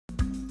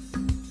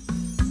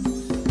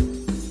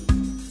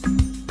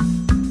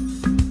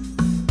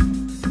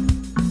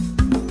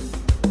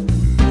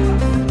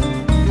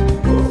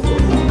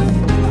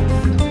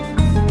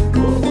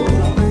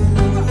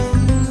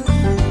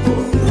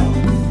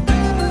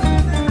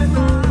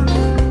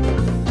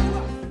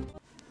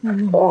I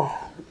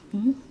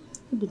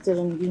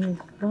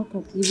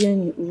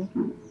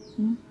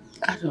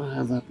don't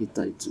have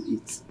appetite to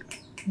eat.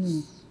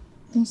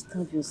 Don't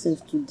starve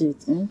yourself to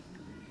death.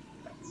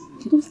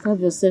 Don't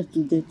starve yourself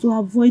to death to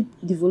avoid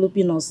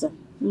developing ulcer.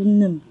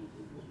 Mama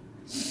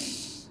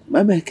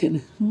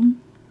Ekene,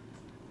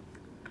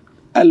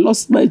 I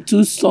lost my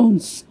 2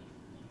 sons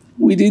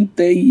within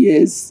 10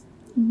 years.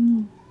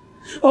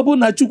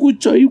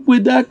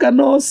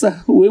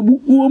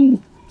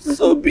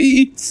 So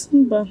be it.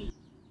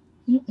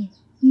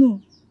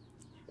 No.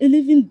 A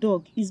living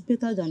dog is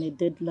better than a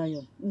dead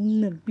lion.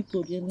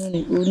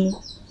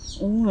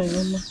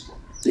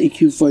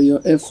 Thank you for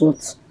your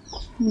efforts.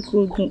 Thank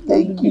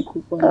you.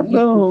 I'm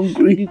not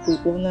hungry. What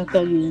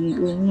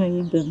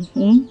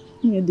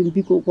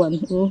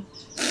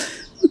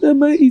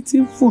am I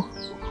eating for?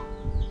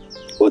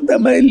 What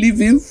am I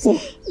living for?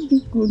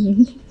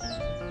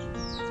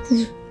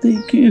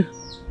 Thank you.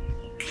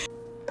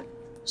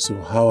 So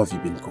how have you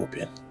been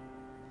coping?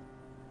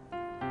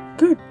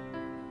 Good.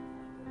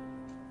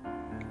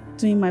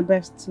 Doing my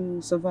best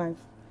to survive.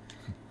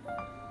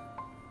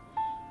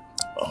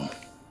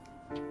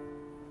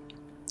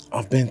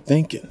 I've been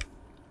thinking.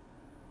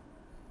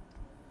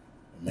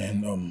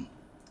 Man,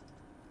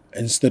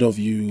 instead of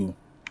you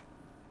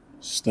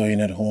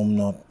staying at home,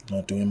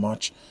 not doing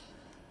much,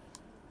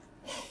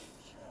 I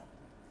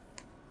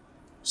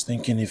was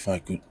thinking if I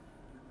could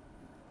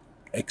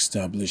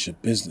establish a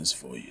business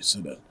for you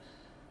so that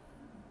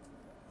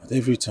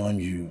every time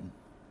you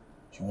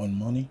want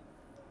money,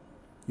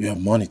 you have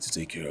money to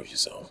take care of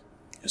yourself,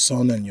 your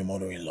son and your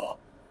mother-in-law.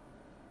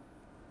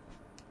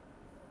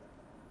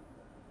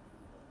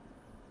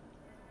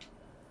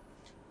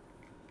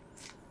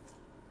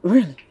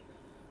 Really?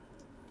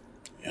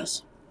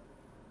 Yes.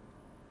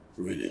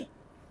 Really.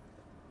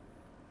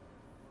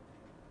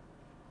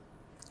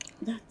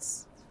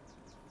 That's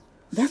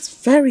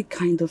very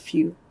kind of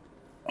you.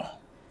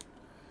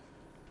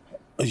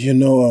 You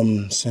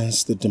know,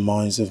 since the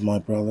demise of my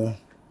brother,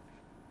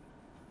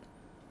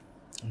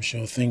 I'm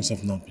sure things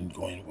have not been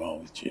going well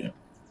with you.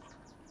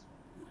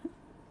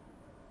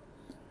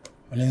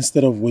 And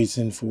instead of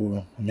waiting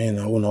for,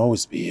 I won't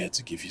always be here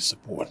to give you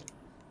support.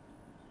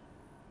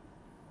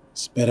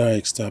 It's better I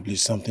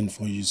establish something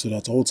for you so that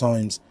at all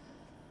times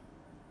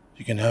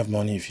you can have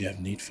money if you have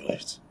need for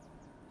it.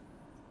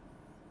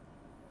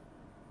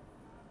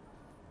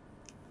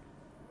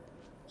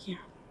 Yeah.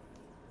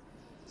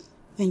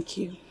 Thank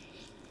you.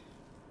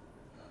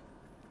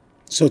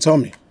 So tell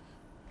me,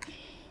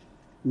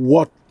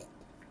 what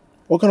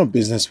kind of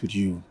business would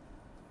you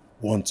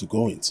want to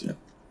go into?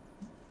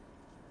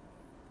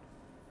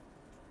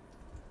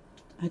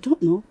 I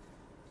don't know.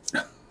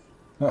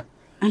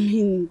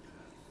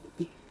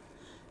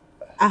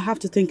 I have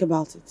to think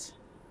about it.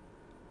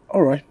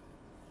 All right.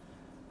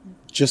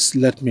 Just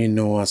let me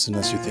know as soon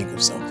as you think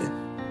of something.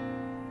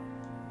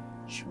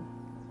 Sure.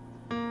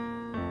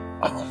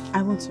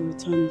 I want to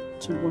return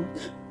to work.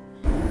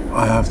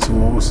 I have to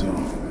also.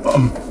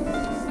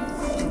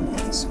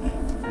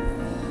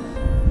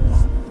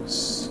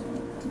 Let's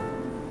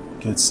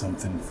get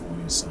something for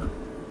you, son.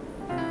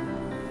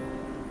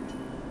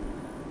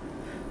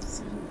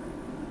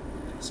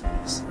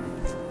 Please.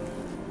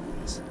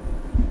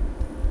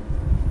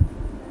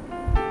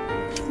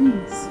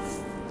 Please.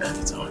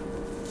 Anytime.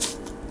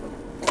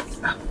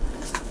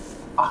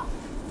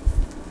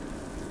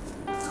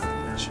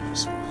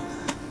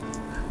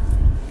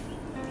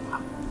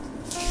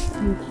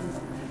 Thank you.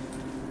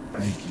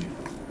 Thank you.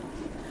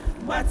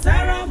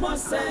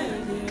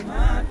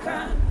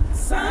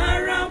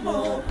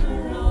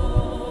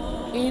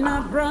 In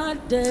a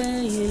broad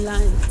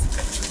daylight,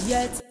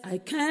 yet I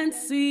can't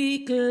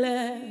see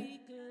clear.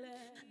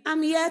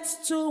 I'm yet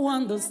to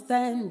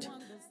understand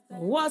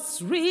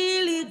what's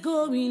really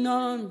going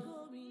on.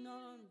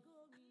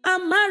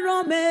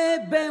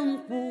 Amarome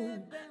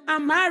benku,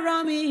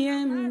 amarome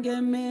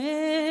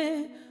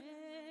engeme.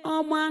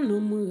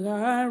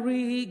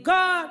 Omanumari,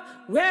 God,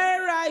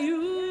 where are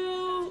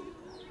you?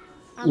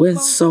 When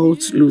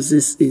salt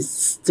loses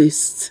its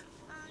taste,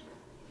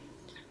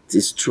 it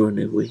is thrown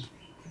away.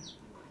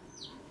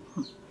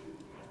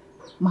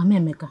 Mama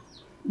Emeka,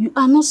 you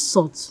are not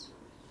salt.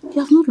 You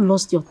have not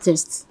lost your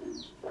taste.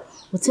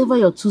 Whatever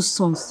your 2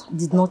 sons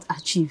did not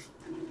achieve,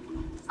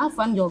 I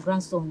found your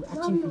grandson will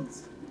achieve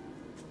it.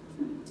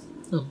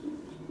 Oh,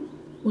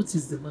 what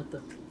is the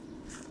matter?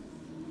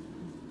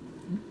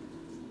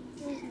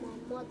 Where's my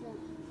mother?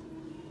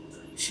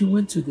 She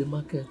went to the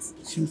market.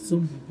 She will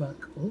soon be back.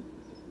 Oh?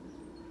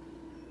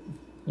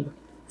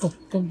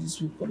 Come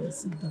this way. Come and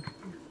sit down.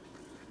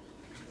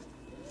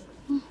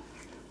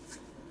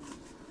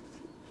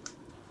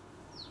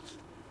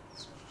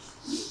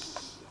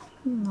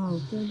 No,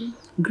 Daddy.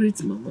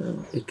 Great Mama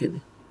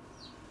Ekene.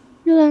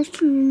 Good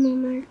afternoon,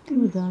 Mama.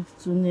 Good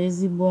afternoon,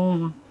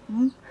 Eziboma.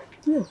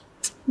 Yeah.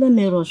 Let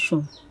me rush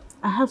on.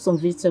 I have some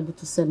vegetables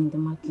to sell in the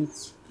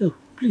market. Oh,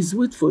 please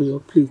wait for your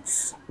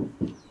plates.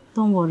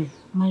 Don't worry.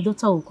 My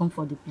daughter will come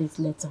for the plate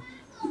later.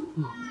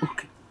 Oh,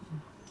 okay.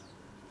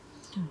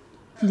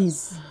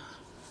 Please.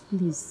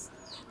 Please.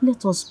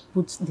 Let us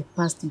put the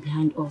past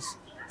behind us.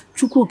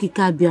 Chukwu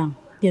okike abịa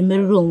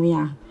ga-emerịrị onwe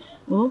ya.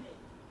 Oh?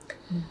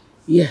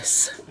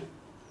 Yes.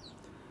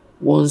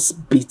 Once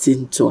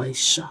beaten, twice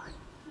shy.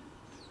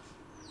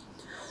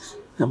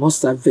 I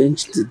must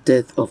avenge the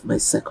death of my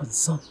second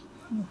son.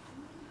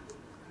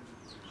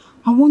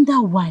 I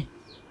wonder why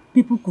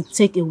people could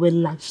take away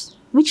lives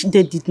which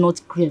they did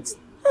not create.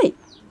 Hey.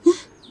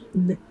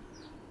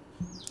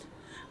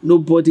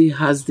 Nobody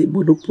has the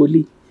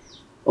monopoly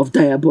of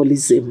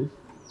diabolism.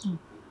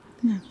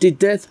 The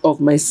death of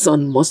my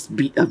son must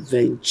be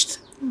avenged.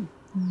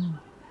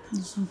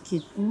 It's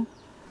okay. Oh?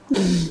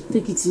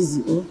 Take it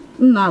easy. Oh?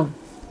 Now,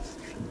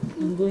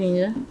 I'm going,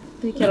 yeah?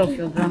 Take care of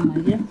your grandma,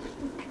 yeah?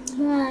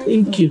 Bye.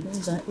 Thank you.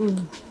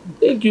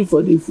 Thank you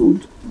for the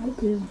food.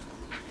 Okay.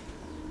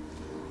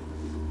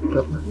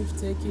 Papa, You've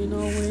taken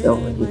away how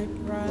are you? my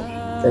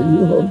pride. Are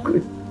you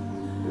hungry?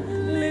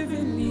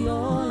 Leaving me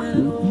all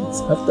You alone. eat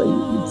after you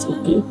eat,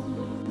 okay?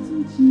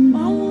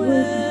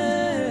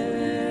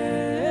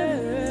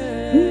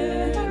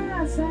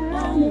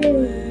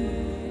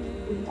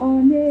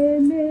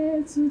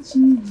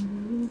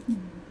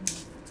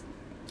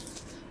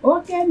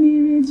 Okay,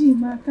 Miriji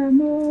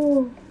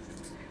Makamo.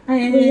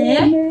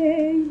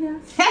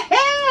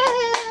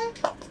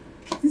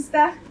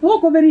 Sister,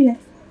 walk over here.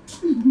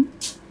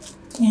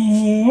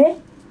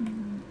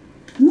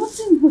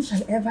 Nothing good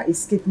shall ever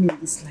escape me in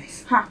this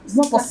life. It's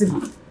not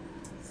possible.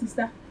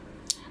 Sister,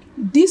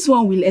 this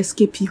one will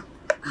escape you.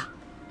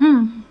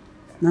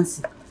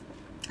 Nancy,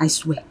 I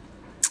swear,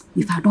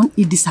 if I don't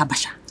eat this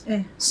abacha,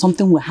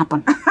 something will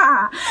happen.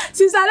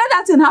 Sister, let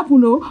that thing happen,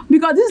 no?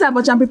 Because this is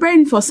about I'm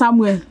preparing it for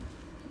Samuel.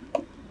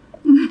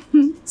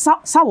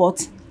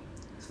 What?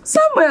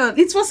 Samuel,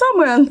 it's for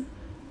Samuel.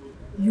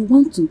 You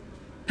want to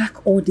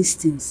pack all these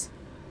things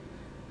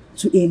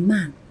to a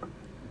man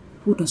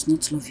who does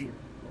not love you?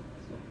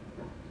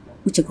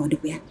 Which are going to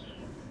wear?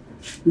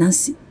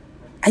 Nancy,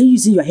 are you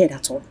using your head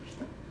at all?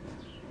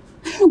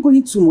 You're not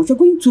going too much. You're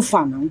going too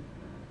far now.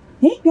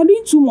 You're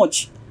doing too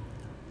much.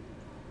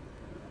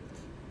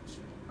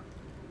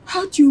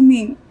 How do you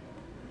mean?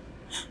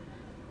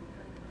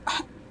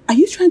 Are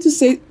you trying to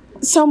say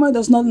Samuel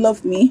does not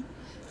love me?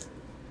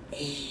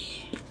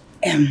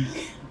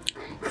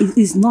 It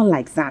is not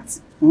like that.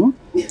 Don't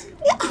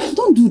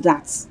do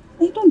that.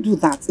 Don't do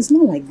that. It's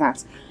not like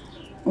that.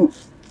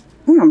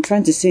 What I'm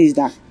trying to say is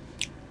that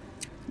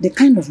the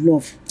kind of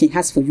love he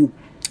has for you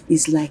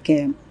is like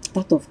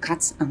that of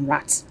cats and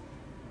rats.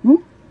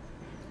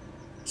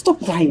 Stop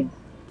crying.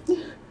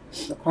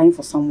 You're crying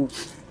for someone.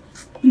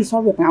 Please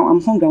hurry up.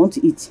 I'm hungry. I want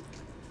to eat.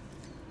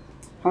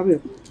 Hurry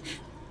up.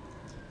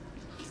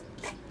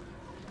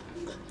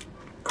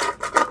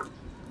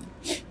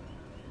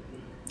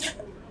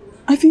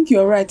 I think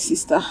you're right,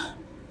 sister.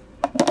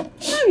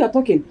 Now you're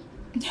talking.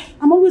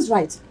 I'm always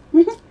right.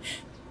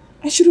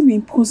 I shouldn't be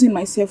imposing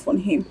myself on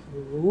him.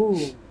 Oh.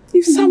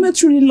 If Samuel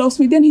truly loves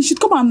me, then he should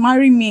come and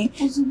marry me.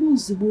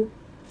 Ozubo.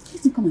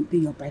 Let him come and pay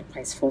your bride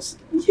price first.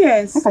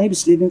 Yes. How can you be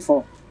slaving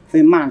for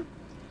a man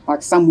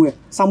like Samuel?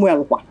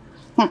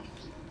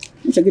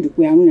 You should get the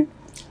queen.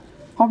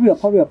 Hurry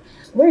up, hurry up.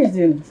 Where is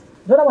the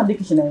other one in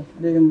the kitchen?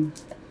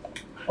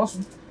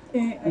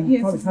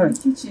 Yes, hurry. in the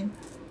kitchen.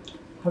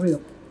 Hurry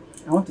up.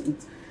 I want to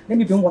eat. Let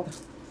me bring water.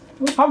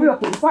 Okay. Hurry up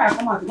before I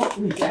come out. Not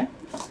to eat,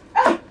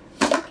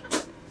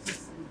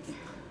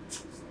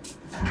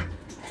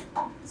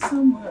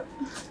 Samuel.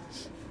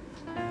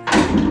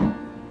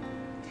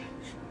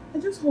 I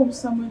just hope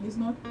Samuel is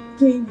not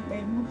playing with my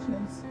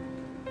emotions.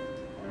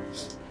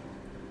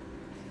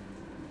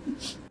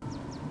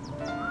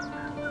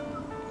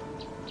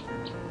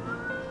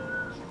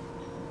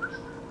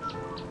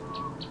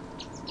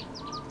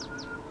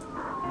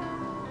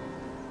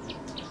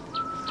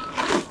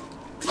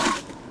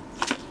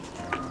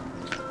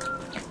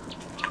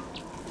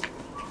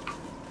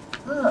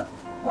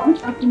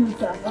 Good afternoon,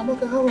 sir.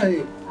 Amaka, how are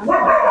you?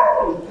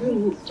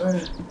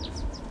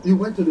 You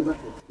went to the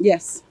market?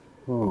 Yes.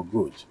 Oh,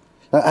 good.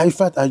 In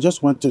fact, I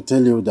just want to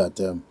tell you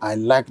that I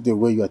like the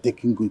way you are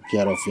taking good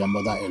care of your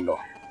mother-in-law.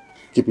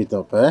 Keep it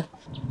up, eh?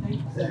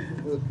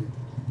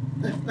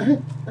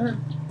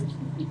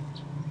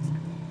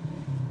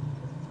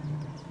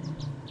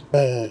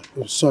 Okay.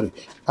 Sorry,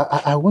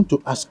 I want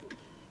to ask,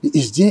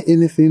 is there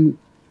anything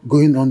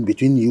going on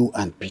between you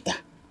and Peter?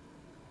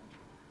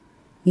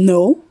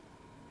 No.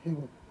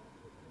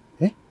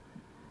 Eh?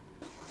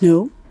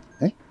 No.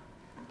 Eh?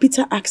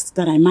 Peter asked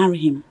that I marry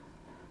him,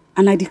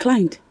 and I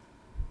declined.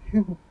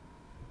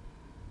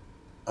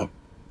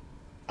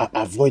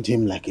 Avoid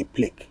him like a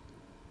plague.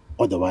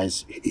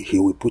 Otherwise, he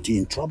will put you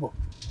in trouble.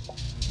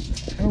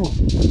 Oh.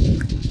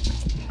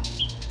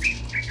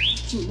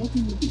 So what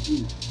will you be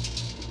doing?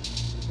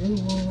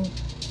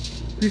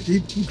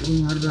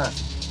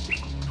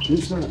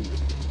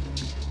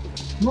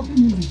 Nothing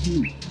you be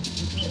doing.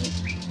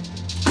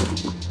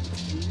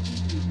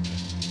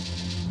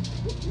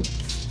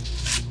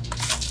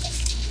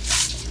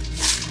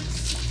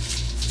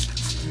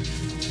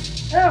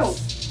 Oh,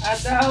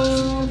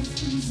 Adao.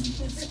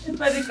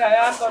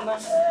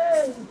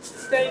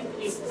 Thank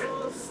you.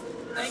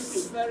 Thank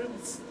you very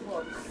much.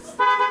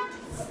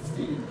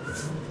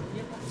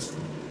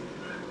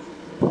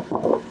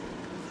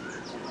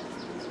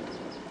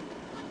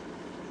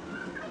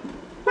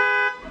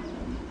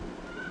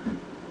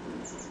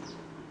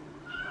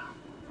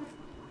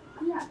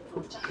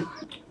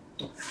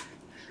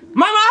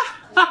 Mama!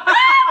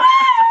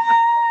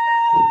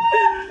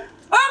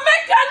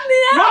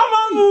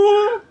 Mama mu!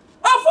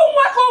 Ofu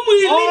nwa ko mu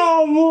ili.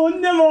 Oh mu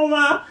nne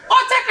mama. O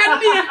taka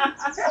nne ya.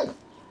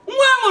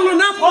 Nwa mulu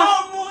na mma.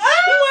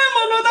 Nwa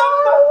mulu na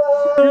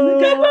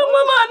mma.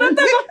 Mama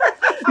anataka.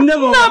 Nne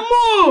mama.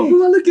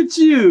 Mama, look at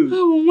you.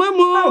 Nwa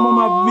mu. Oh,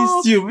 Mama, I've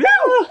missed you.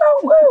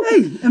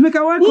 Hey, Emeka,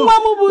 welcome. Nwa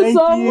mu bu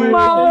so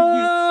mma.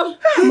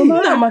 Mama,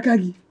 Amaka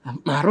gi.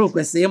 Maro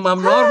kwese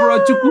mam na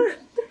ọrụ Chukwu.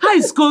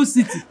 High School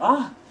City.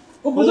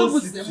 Obodo bụ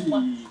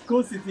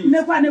Coast City.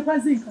 Nekwa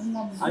zinc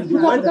nwa m. And the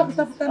weather.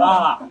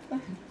 Mama,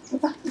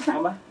 Coast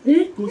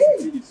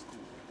City is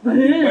cool.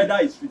 And the weather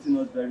is treating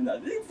us very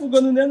nice.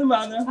 Ifugo no nenu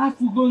mana.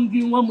 Afugo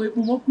ngi nwa mu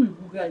ekpomọkụ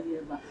ibuga anyị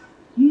ebe a.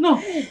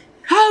 No.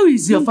 How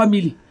is your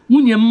family?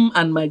 Nwunye m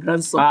and my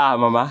grandson.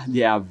 Mama,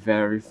 they are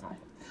very fine.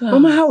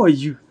 Mama, how are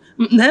you?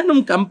 Nenu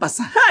m ka m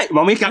pasa. Hi,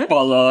 Mama,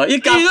 Ikapolo.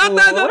 Ịghọtago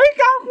nwa m.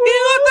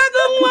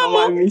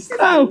 Mama, I miss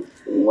you.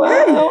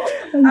 Wow.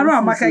 Arụ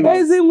Amaka gị.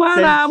 Ezi nwa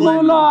na m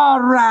ụlọ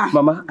ọrụ.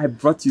 Mama, I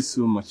brought you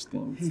so much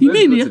things. You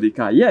mean Let's go it? to the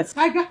car. Yes.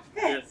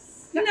 Yes.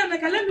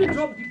 Amaka, let me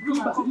drop the broom.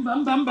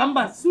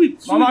 Mba, sweep.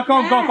 Mama,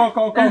 come.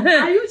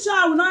 Are you sure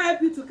I will not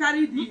help you to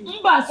carry the...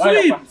 Mba,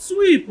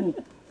 sweep.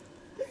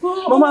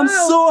 Mama, I'm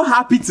so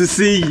happy to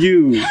see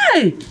you.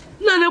 Hey,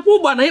 na na-ekwu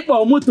ụgba na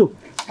ịkpọ moto.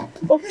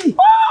 Okay.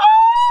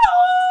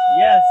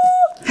 Yes.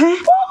 Hey!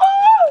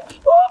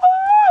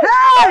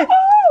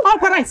 Oh,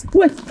 Christ!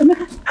 Wait,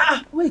 Amaka.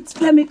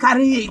 Wait, let me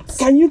carry it.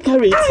 Can you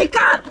carry it? I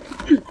can't.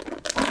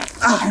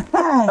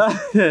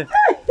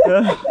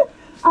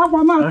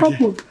 Mama,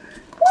 couple.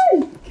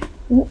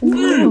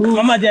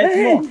 Mama, there's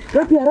more.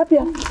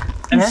 Rapia.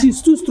 If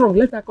she's too strong,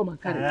 let her come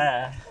and carry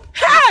it.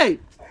 Hey!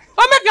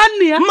 Omeka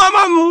nne ya.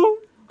 Mama mu.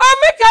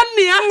 Omeka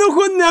nne ya.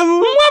 Nnukwu nne mu.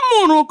 Nwa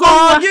mụrụ ka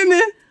Oh,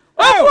 gịnị?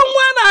 Ofu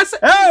nwa na-asị.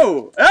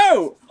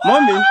 Oh,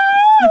 mommy.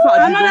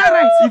 Another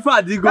rice. Ife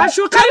adigo. I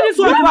should carry this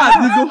one.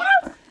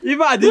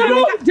 Ife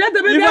adigo.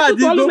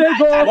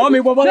 Mommy,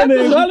 babala me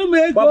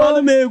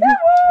egwu.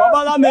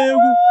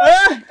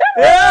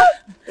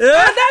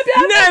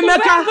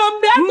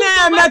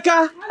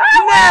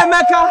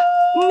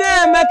 Nne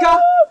Emeka.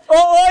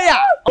 Oh ya.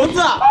 Otu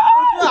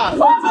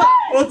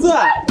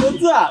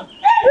a.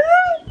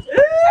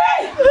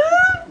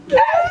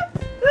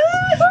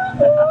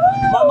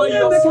 Mama,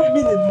 you're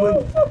swimming in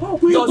money.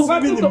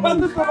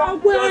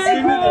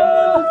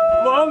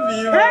 Mommy.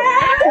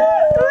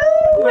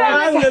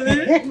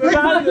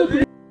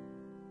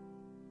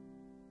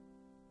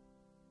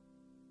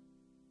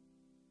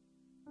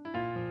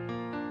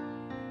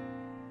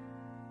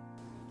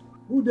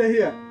 Who they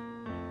here?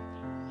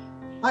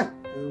 Hi.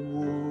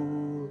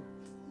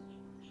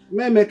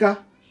 Memeka.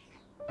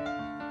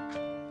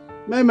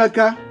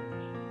 Memeka.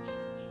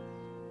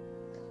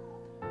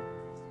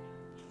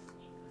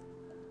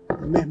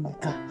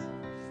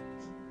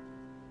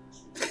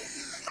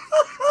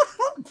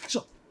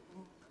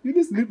 You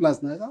didn't sleep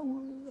last night.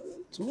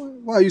 So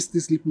why are you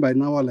still sleeping by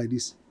an hour like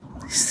this?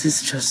 Is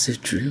this just a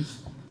dream?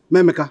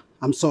 Memeka,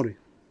 I'm sorry.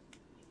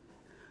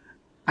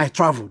 I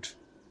traveled.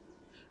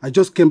 I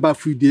just came back a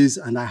few days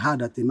and I heard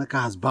that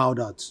Emeka has bowed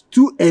out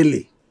too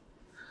early.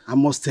 I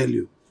must tell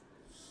you.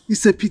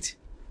 It's a pity.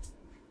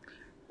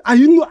 And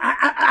you know,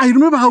 I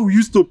remember how we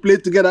used to play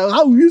together.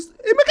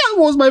 Emeka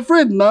was my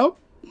friend now.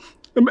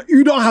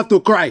 You don't have to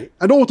cry.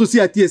 I don't want to see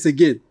her tears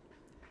again.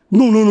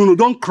 No,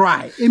 don't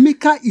cry.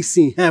 Emeka is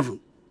in heaven.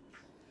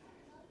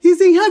 He's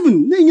in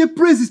heaven. Name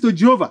praises to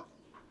Jehovah.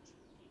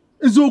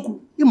 Ezoku,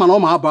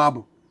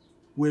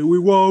 where we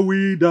were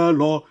with the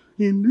Lord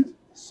in the...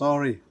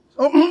 Sorry.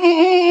 If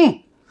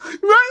you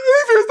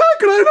start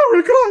crying, I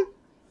will cry.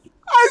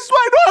 I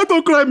swear I don't have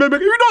to cry, Emeka.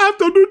 You don't have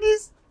to do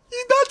this. He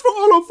died for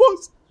all of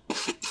us.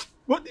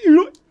 But you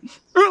know,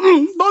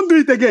 don't do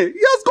it again. He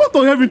has gone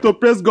to heaven to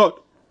praise God.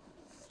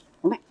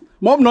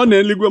 Mom not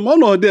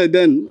there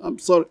then. I'm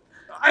sorry.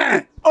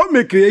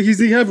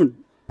 He's in heaven.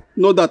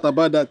 No doubt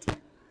about that.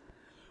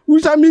 We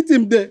shall meet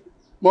him there.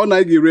 What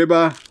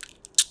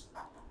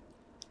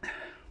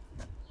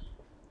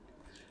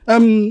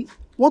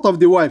of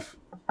the wife?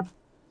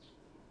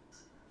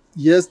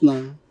 Yes,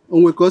 now.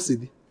 Onwe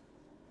Kosidi.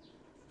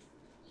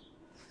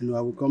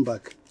 I will come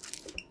back.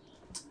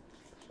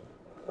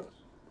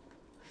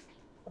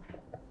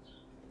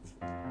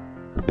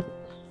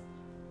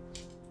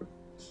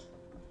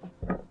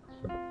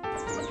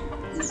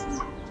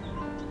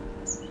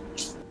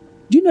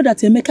 Do you know that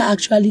Emeka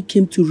actually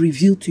came to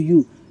reveal to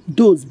you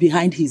those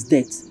behind his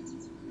death?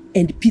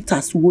 And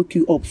Peters woke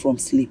you up from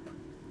sleep.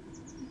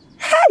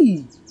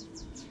 Hey!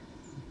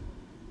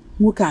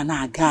 Woka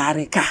na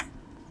agareka.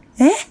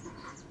 Eh?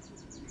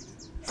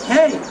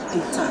 Hey,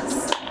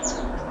 Peters.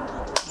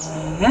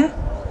 Eh?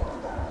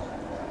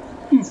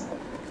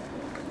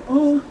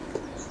 Oh,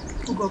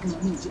 God,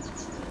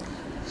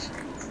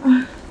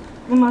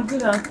 Mama,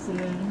 good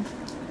afternoon.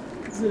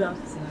 Good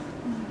afternoon.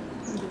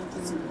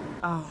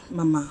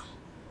 Mama,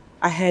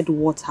 I heard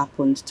what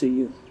happened to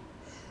you.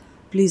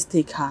 Please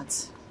take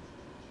heart.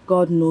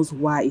 God knows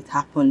why it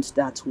happened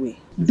that way.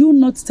 Do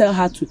not tell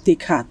her to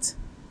take heart,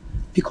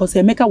 because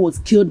Emeka was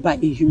killed by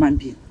a human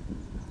being.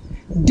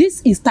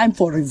 This is time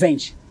for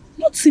revenge,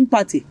 not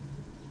sympathy.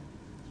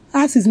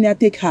 As is near,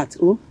 take heart,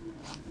 oh?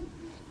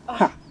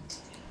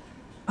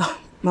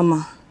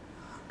 Mama,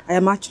 I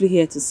am actually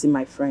here to see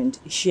my friend.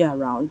 Is she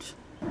around?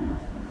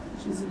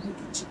 She's in the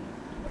kitchen.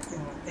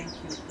 Okay, thank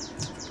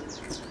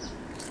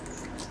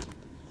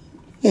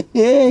you.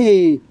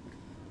 Hey,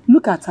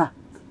 look at her.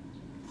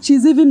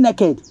 She's even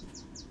naked.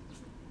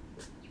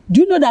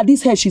 Do you know that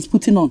this hair she's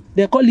putting on,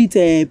 they call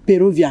it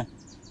Peruvian?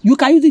 You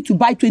can use it to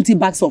buy 20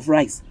 bags of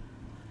rice.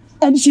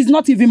 And she's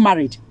not even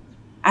married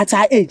at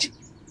her age.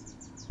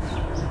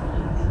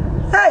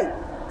 Hey!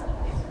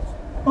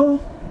 Oh,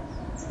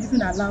 you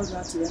even allowed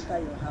her to enter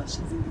your house.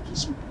 She's in the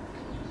kitchen.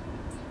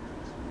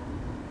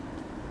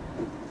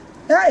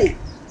 Hey!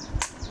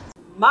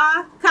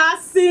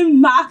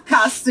 Makasin.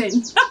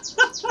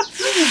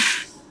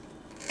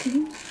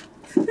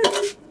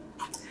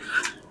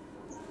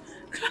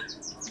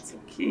 It's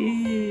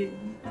okay.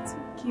 It's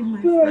okay,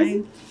 my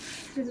friend.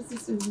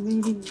 This is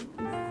really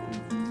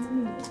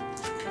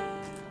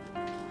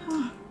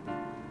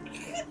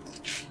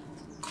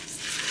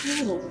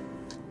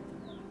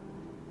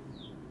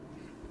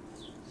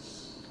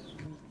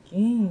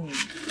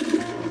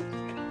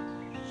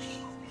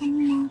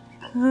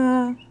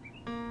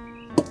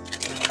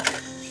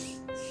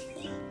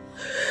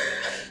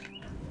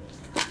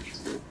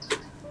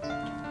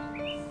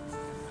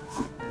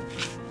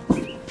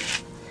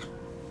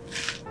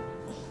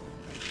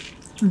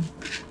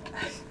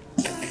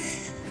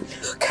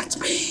Look at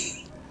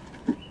me.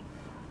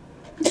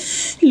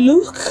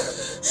 Look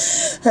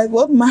at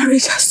what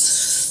marriage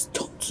has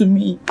done to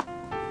me.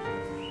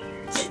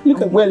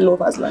 Look at where love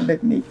has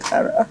landed me,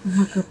 Tara.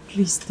 Maka,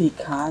 please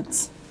take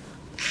heart.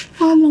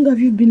 How long have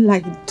you been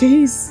like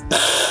this?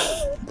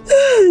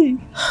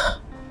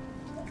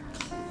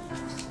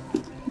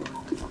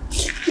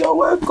 You're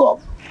welcome.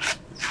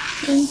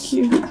 Thank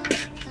you.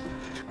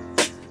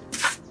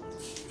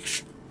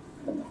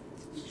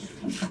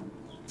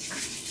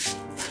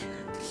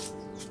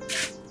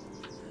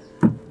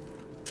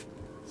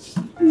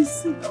 Please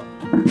sit down.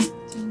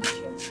 Thank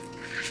you.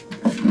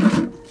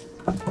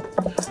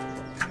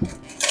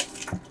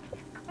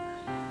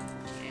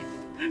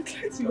 I'm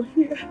glad you're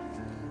here.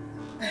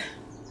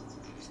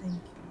 Thank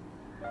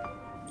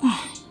you.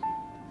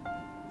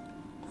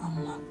 Oh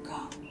my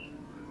God.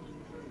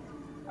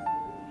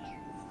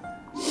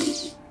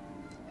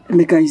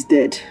 Emeka is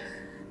dead.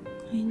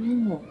 I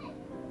know.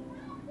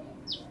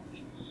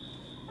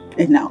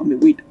 And now I'm a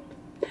widow.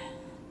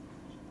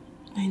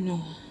 I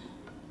know.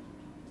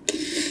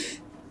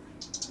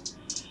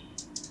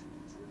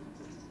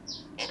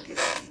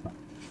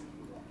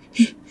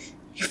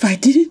 If I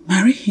didn't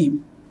marry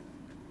him,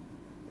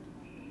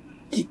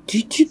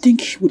 did you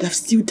think he would have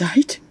still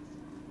died?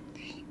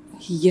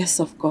 Yes,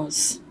 of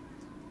course.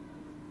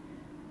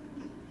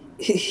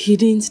 He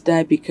didn't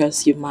die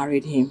because you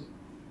married him.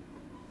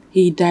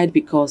 He died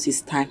because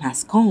his time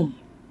has come.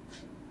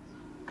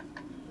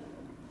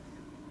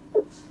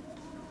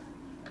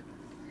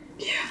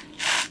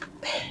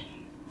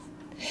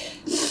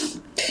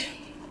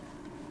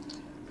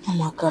 Oh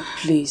my God,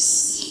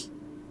 please.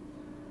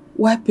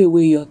 Wipe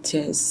away your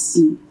tears.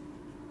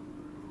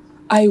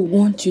 I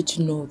want you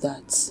to know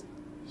that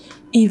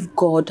if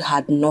God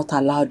had not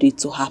allowed it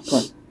to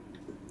happen,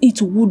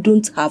 it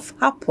wouldn't have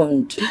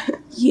happened.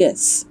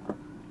 Yes.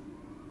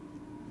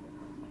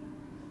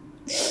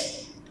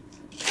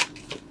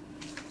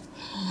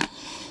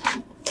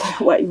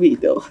 Why me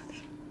though?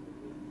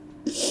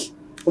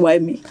 Why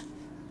me?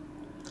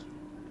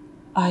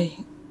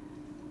 I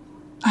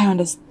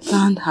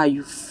understand how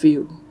you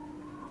feel.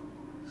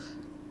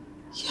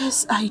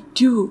 Yes, I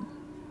do.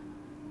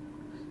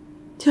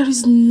 There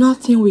is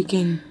nothing we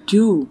can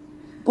do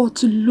but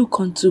to look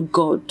unto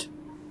God.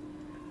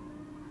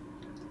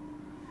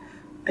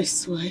 I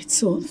swear it's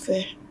so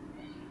unfair.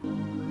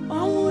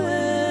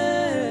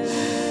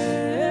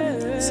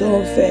 So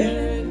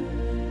unfair.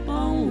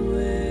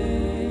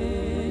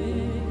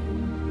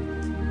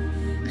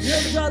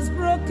 You've just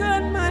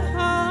broken my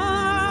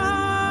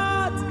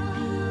heart.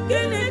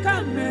 Kini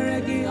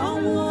kameregi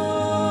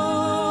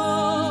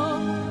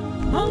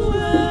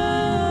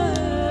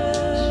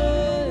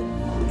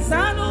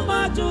Sanu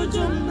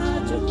majuju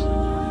maju.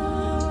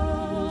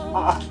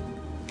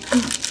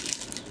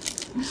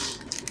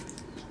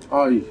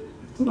 I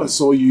thought I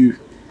saw you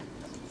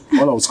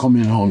while I was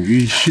coming home.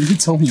 You didn't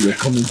tell me you were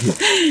coming here.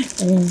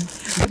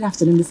 Good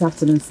afternoon, this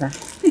afternoon, sir.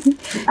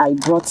 I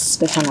brought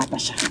special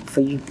abacha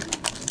for you.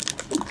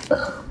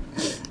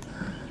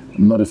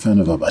 I'm not a fan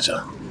of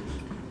abacha.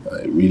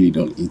 I really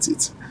don't eat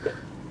it.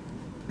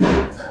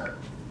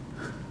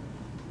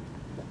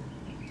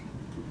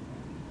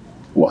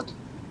 What?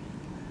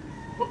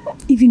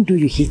 Even though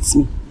you hate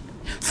me,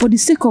 For the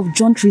sake of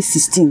John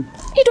 3:16,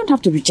 you don't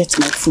have to reject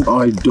my food.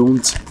 I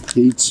don't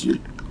hate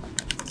you.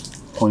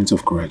 Point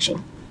of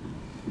correction.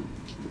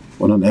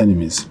 We're not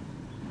enemies.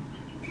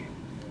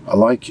 I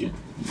like you.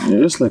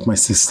 You're just like my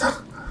sister.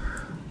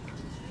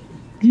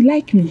 You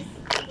like me?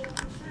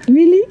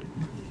 Really?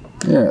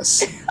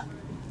 Yes.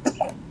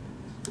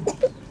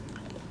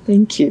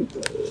 Thank you.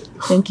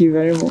 Thank you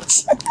very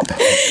much.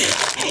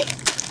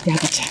 The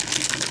abacha.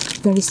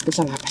 Very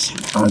special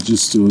abacha. I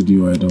just told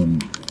you I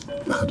don't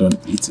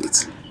eat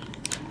it.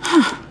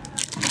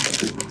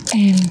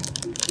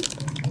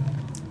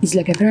 It's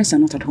like your parents are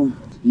not at home.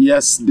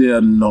 Yes, they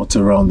are not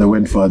around. They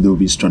went for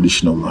Adobe's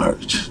traditional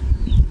marriage.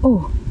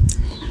 Oh,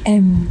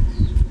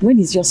 when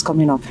is yours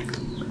coming up?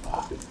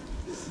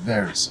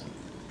 Very soon.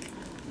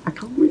 I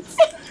can't wait.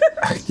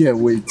 I can't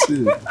wait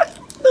too.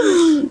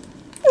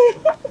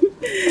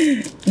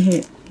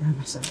 Very,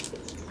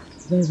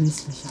 very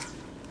special.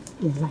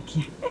 Yeah, like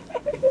yeah.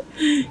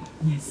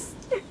 Yes.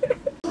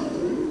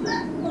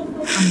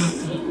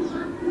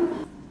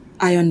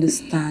 I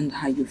understand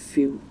how you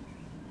feel,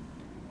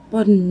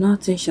 but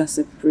nothing shall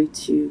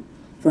separate you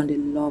from the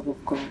love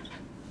of God.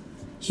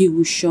 He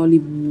will surely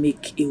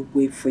make a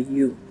way for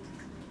you.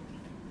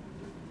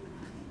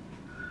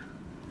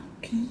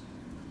 Okay?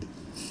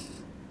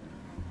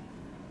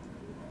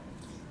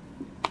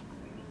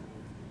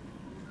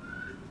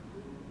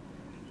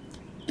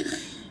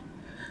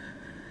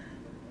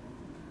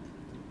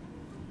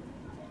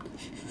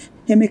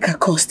 Emeka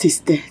caused his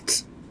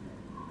death.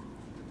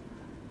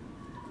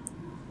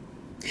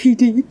 He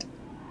did.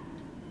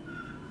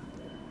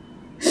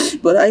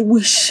 But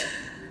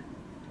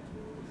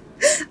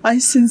I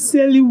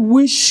sincerely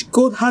wish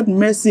God had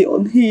mercy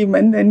on him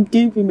and then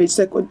gave him a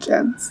second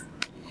chance.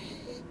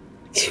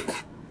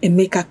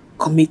 Emeka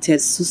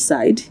committed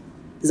suicide?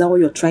 Is that what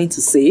you're trying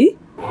to say?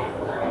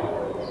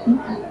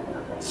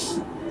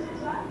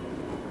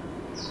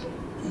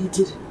 He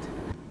didn't.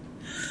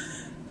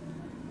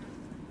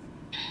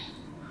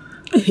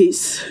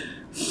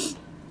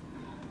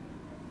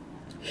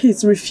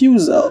 His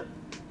refusal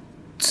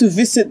to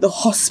visit the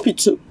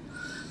hospital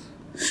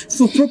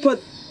for proper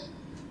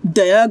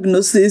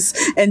diagnosis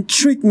and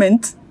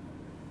treatment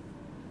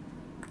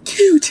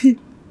killed him.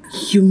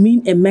 You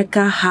mean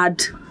Emeka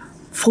had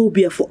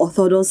phobia for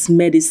orthodox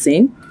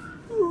medicine?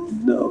 Oh,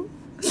 no.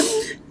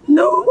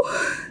 No.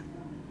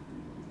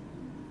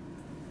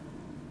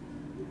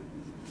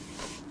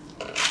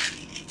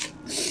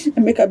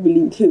 Emeka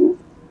believed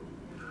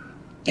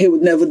he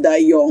would never die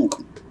young.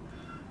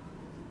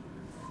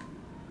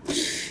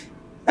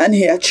 And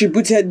he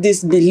attributed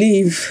this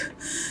belief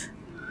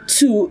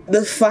to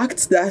the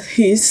fact that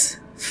his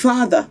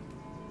father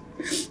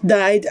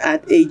died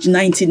at age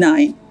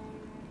 99.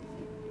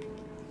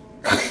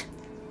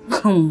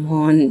 Come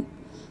on.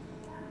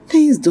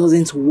 Things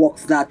doesn't work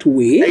that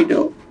way. I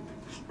know.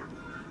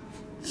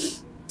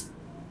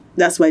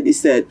 That's why they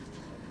said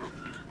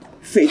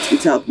faith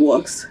without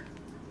works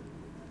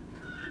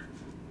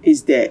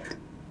is dead.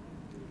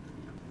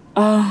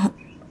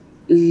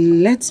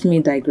 Let me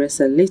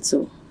digress a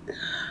little.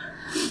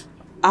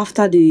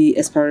 After the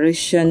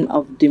expiration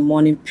of the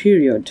mourning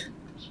period,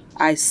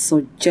 I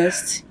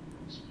suggest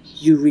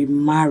you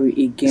remarry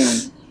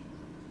again.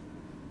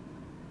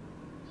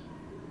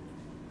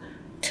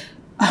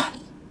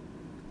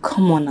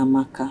 Come on,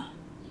 Amaka.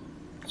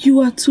 You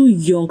are too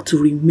young to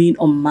remain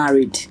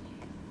unmarried.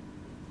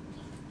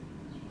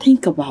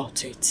 Think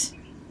about it.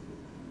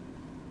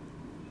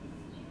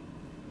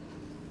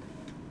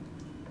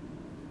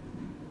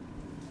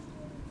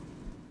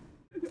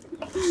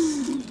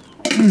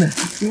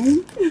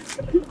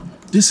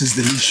 This is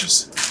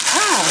delicious.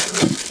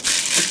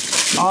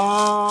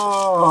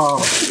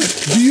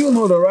 Do you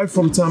know that right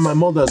from time my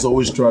mother has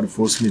always tried to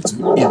force me to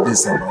eat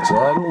this abacha?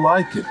 I don't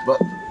like it, but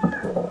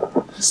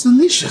it's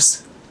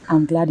delicious.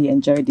 I'm glad you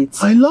enjoyed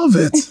it. I love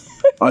it.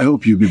 I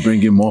hope you'll be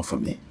bringing more for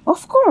me.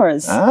 Of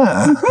course.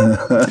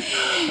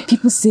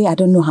 People say I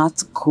don't know how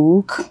to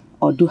cook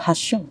or do house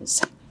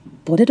chores,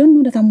 but they don't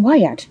know that I'm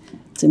wired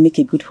to make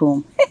a good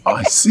home.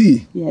 I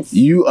see. Yes.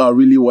 You are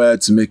really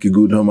wired to make a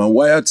good home and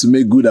wired to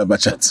make good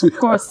abacha too. Of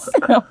course,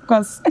 of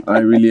course. I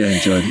really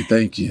enjoyed it.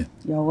 Thank you.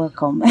 You're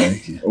welcome.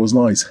 Thank you. It was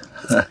nice.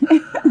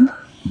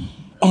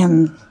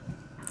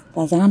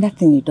 There's another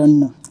thing you don't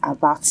know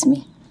about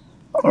me.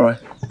 All right.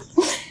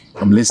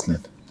 I'm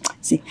listening.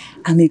 See,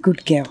 I'm a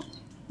good girl.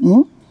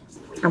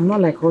 I'm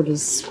not like all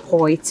those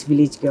poet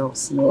village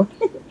girls, no.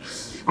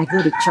 I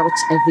go to church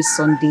every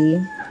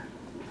Sunday.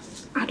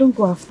 I don't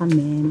go after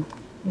men,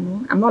 you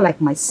know. I'm not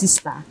like my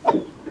sister.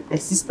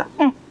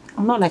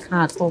 I'm not like her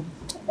at all.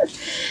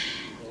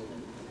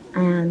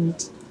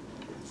 And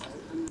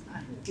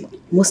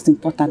most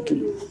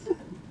importantly,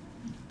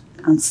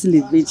 I'm still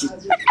a virgin.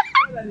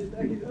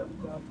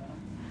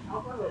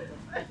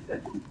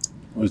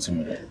 Wait a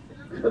minute.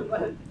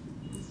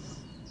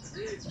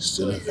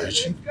 Still a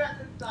virgin?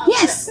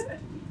 Yes.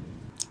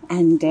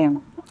 And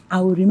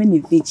I will remain a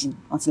virgin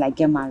until I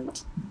get married.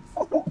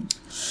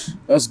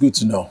 That's good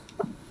to know.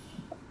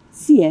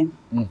 See,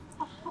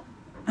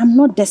 I'm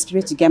not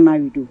desperate to get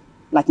married though.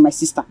 like my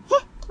sister.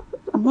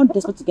 I'm not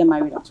desperate to get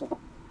married at all.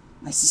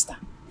 My sister.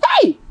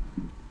 Hey!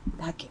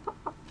 That girl.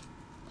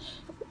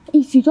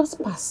 If you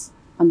just pass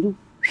and do,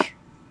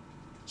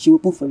 she will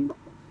open for you.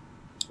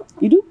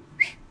 You do,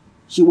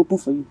 she will open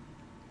for you.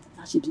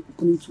 Now she'll be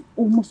opening to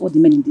almost all the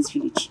men in this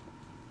village.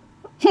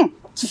 I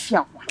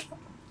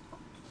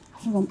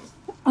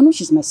know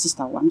she's my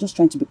sister. I'm just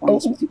trying to be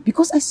honest with you.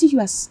 Because I see you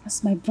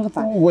as my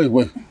brother. Oh,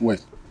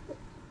 wait.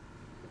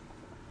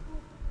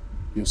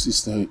 Your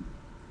sister,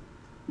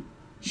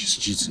 she's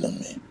cheating on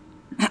me.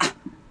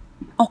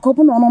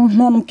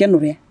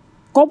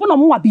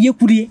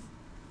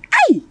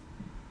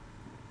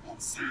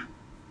 Sam,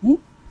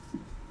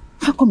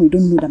 how come you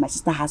don't know that my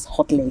sister has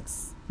hot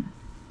legs?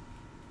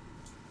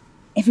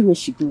 Everywhere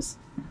she goes,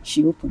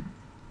 she opens.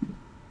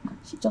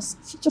 She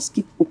just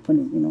keep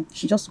opening, you know.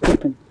 She just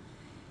open.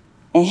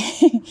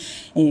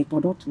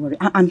 But don't worry,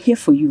 I'm here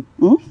for you.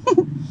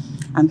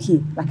 I'm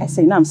here. Like I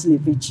said, now I'm still a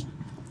virgin.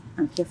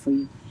 I'm here for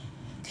you.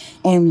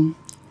 I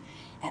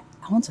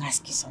want to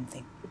ask you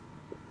something.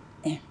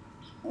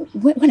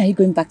 When are you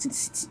going back to the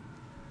city?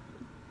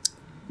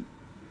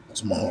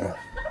 Tomorrow.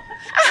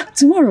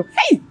 Tomorrow.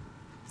 Hey!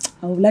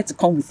 I would like to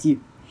come with you.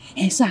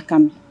 So I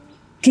can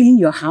clean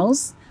your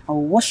house. I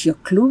will wash your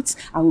clothes.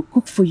 I will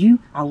cook for you.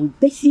 I will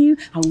bathe you.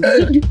 I will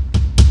feed you.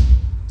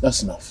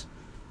 That's enough.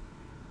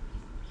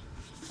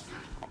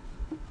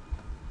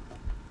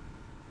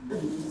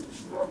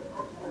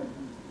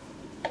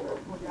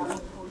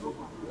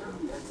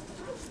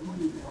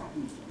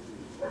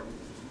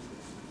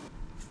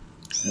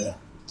 Yeah.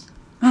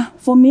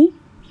 For me?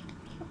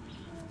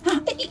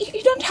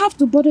 You don't have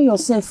to bother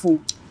yourself.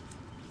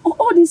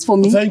 All this for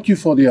me. Thank you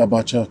for the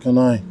abacha. Can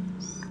I?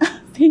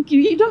 Thank you.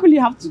 You don't really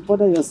have to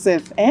bother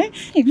yourself.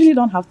 You really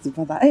don't have to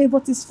bother.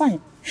 But it's fine.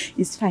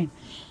 It's fine.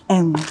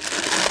 I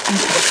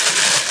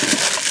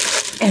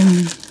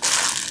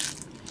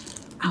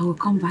will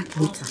come back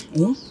later.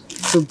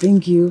 To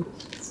bring you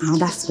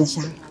another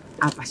special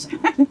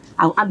abacha.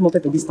 I'll add more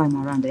pepper this time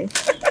around. Okay.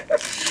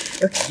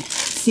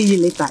 See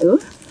you later. I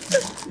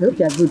hope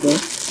you are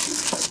good.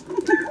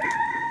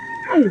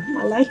 I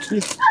like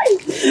it.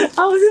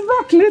 I'll be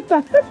back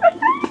later.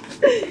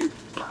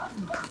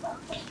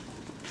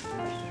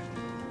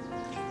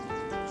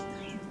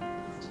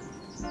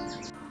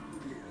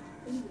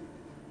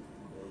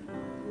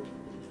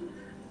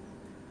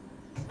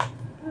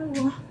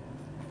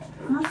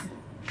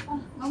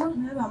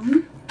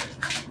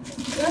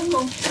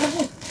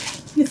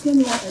 Please get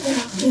me water.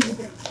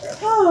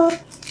 Oh,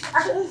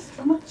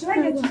 should I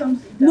get you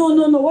something?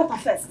 No, water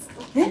first.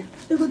 They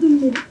go do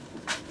me.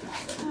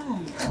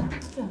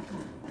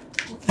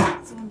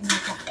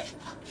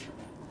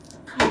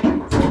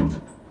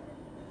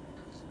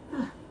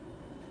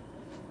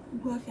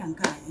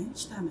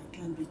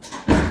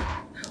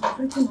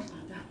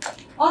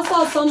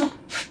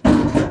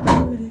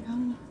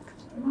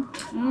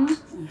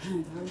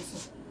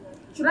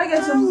 Should I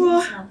get something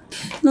now?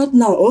 Not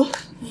now,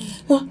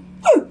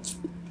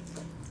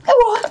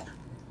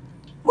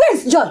 Where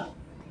is Joy?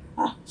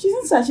 She's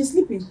inside, she's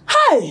sleeping.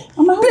 Hi!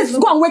 Please,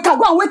 go and wake her,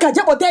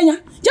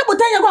 Jebotenya,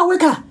 go and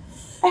wake her.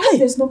 I hope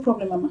there's no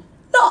problem, Mama.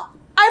 No,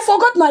 I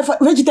forgot my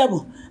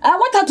vegetable. I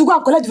want her to go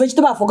and collect the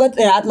vegetable I forgot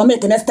at Mama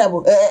Ekene's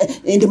table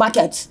in the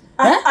market.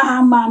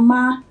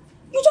 Mama,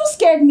 you just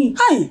scared me.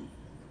 Hi!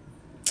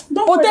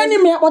 Don't worry.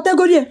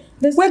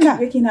 There's Wake her.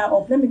 Waking her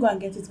up. Let me go and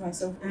get it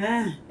myself.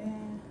 You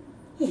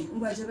say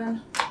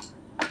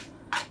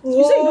you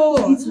don't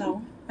want to eat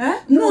now?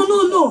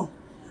 No.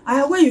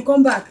 When you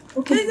come back.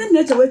 Okay. Isn't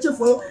nature waiting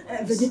for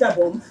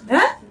vegetable?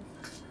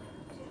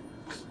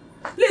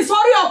 Please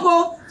hurry up,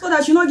 so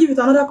that she not give it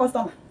to another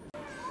customer.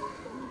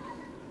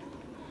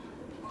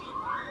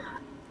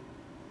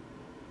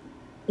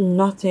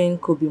 Nothing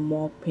could be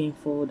more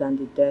painful than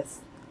the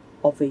death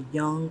of a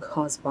young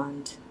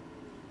husband.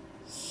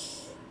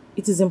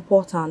 It is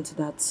important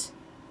that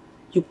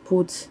you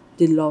put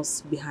the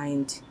loss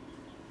behind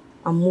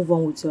and move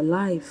on with your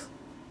life.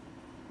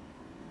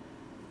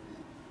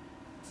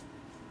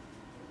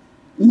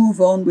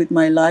 Move on with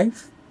my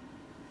life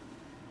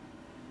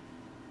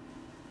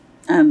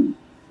and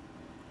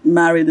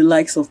marry the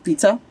likes of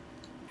Peter?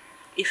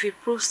 If it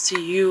proves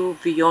to you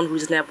beyond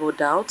reasonable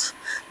doubt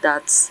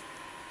that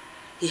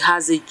he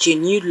has a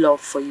genuine love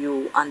for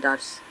you and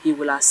that he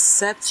will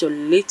accept your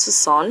little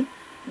son,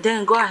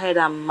 then go ahead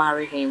and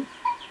marry him.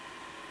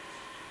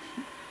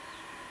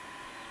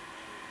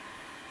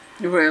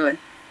 Really?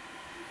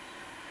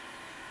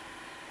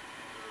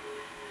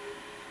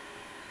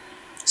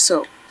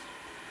 So,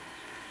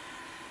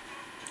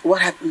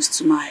 what happens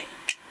to my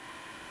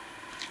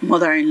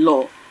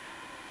mother-in-law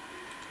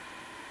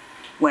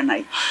when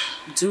I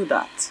do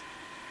that?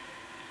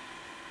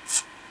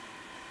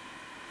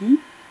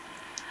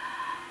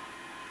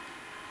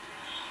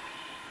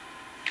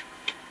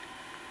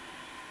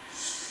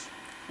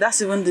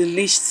 That's even the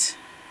least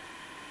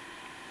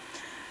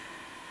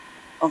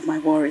of my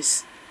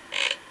worries.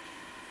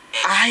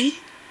 I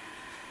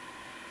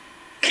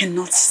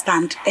cannot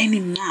stand any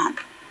man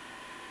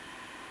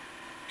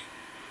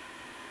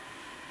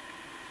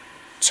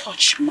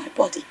touch my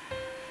body.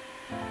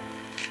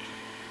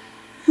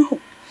 No.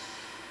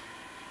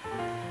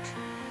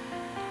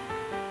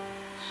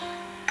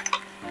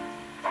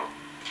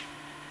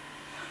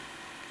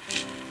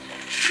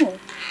 Oh.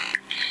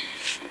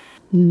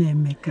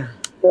 Nemeka.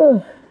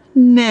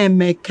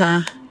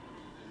 Nemeka.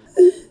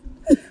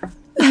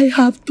 I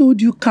have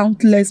told you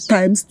countless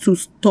times to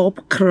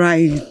stop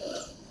crying.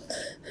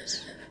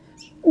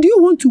 Do you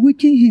want to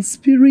weaken his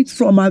spirit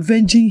from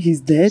avenging his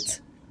death?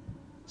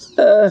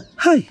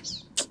 Hi.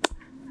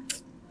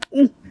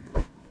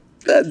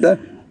 Dada,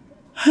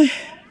 I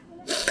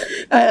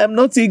am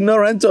not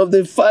ignorant of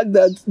the fact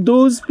that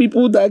those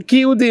people that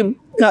killed him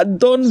had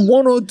done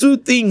one or two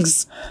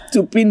things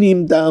to pin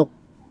him down.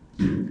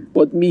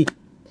 But me,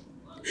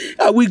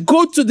 I will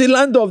go to the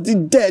land of the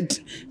dead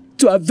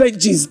to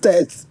avenge his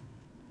death.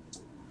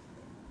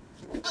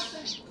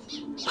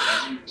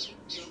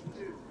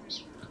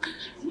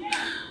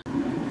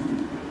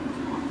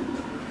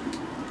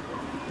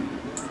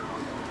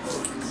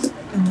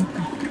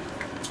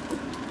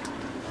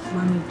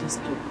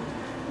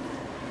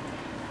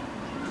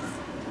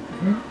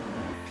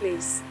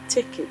 Please,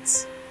 take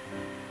it.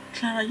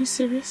 Clara, are you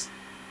serious?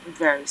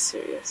 Very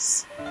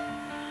serious.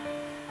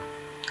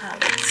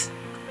 Have it.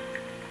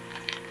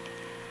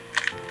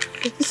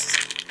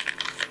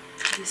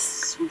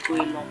 This will go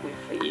a long way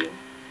for you.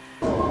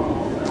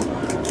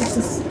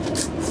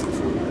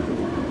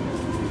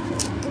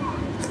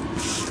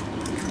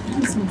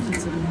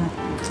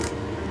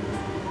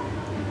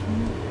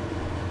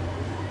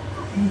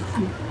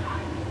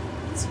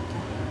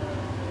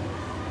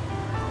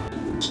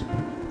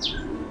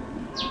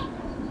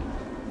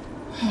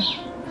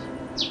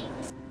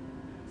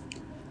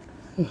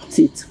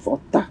 Tit for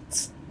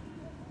tat.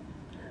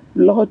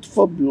 Blood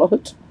for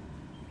blood.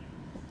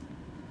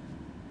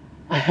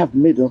 I have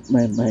made up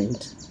my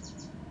mind.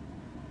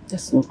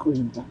 There's no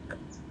going back.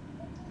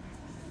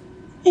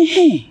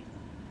 Hey,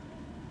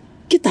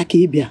 kita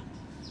kibia.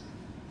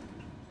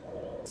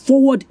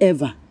 Forward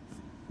ever,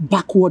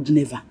 backward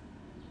never.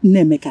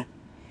 Nemeka,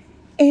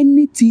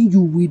 anything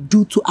you will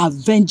do to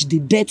avenge the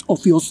death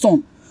of your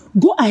son,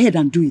 go ahead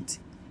and do it.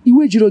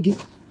 Iwe Jirogi,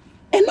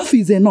 enough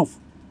is enough.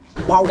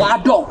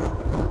 Wawado.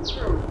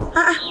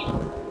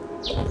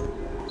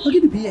 Ogi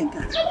di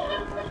biyenka.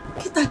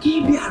 Kita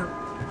kibia.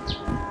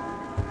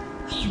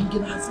 You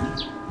get us.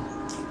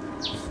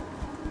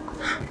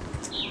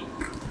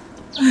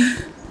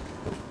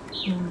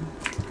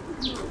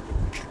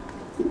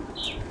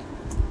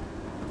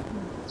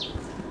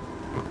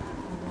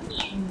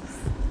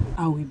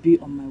 I will be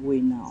on my way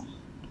now.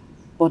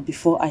 But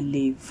before I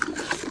leave,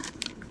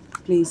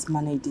 please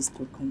manage this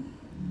token.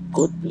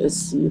 God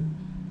bless you.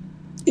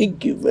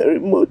 Thank you very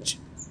much.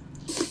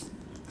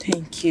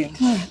 Thank you.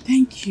 Oh,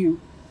 thank you.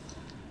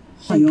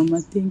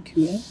 Ayoma, thank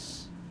you.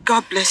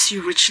 God bless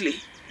you richly.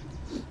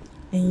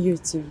 And you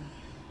too.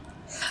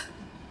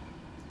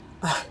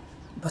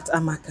 But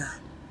Amaka,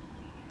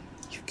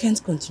 you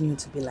can't continue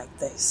to be like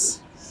this.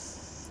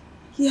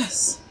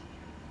 Yes,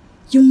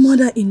 your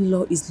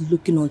mother-in-law is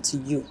looking onto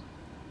you.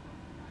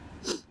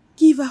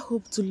 Give her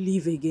hope to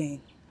live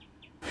again.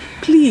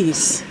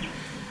 Please.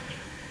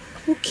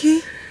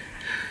 Okay?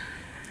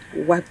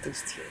 Wipe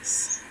those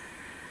tears.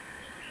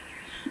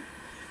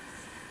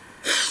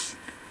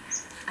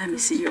 Let me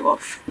see you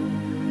off.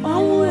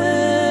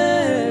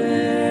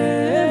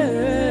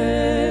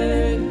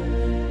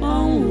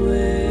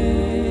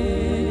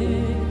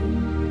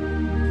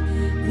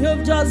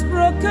 You've just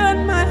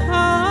broken my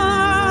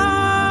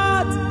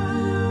heart.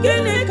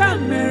 Kini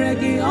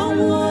kameregi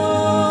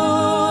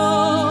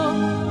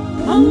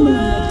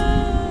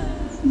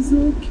It's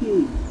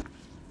okay.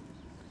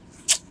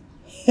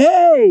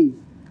 Hey!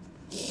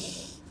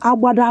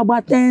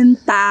 Abadaba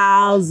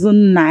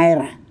 10,000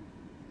 naira.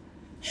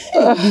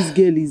 Hey, this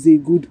girl is a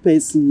good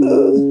person.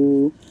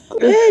 Oh.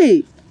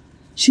 Hey!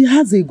 She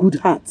has a good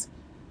heart.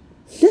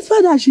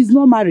 Despite that she's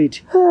not married.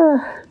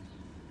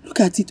 Look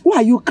at it. Why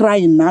are you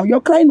crying now?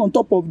 You're crying on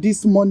top of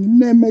this money,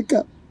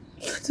 Nemeka.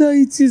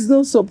 It is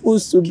not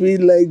supposed to be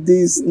like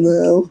this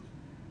now.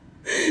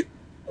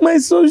 My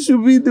son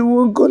should be the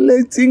one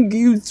collecting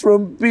gifts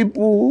from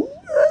people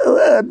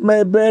at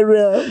my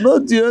burial,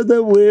 not the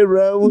other way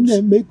around.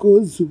 Nemeka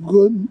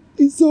Ozugon.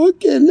 It's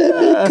okay, let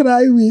me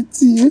cry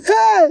with you.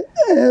 Hey,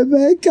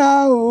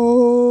 Emeka,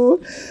 oh.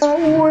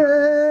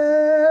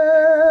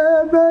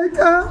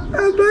 Emeka.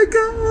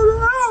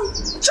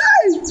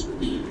 Child.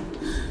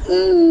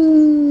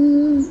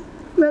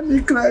 Let me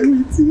cry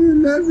with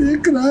you. Let me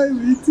cry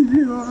with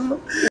you.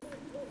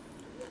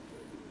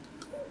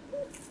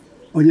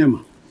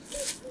 Onyema,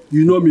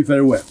 you know me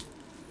very well.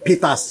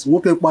 Peters,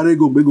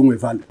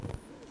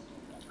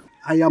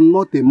 I am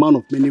not a man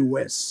of many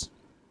words.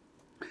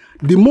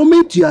 The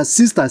moment your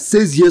sister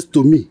says yes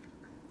to me,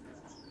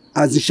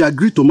 as she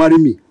agreed to marry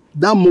me,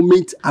 that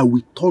moment I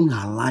will turn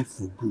her life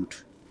for good.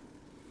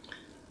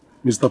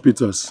 Mr.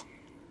 Peters,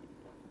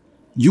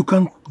 you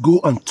can go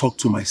and talk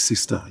to my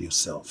sister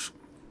yourself.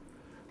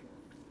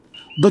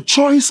 The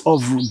choice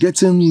of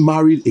getting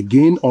married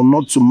again or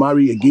not to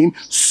marry again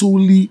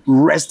solely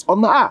rests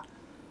on her.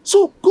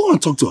 So go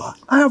and talk to her.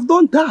 I have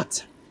done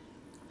that.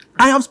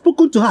 I have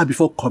spoken to her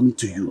before coming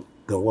to you.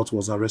 Then what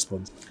was her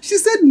response? She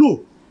said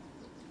no.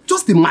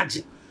 Just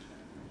imagine.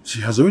 She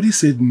has already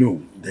said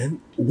no.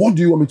 Then what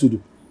do you want me to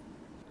do?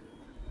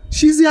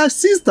 She's your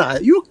sister.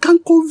 You can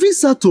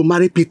convince her to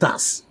marry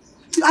Peters.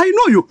 I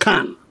know you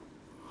can.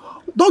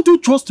 Don't you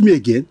trust me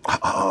again?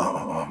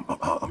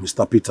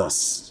 Mr.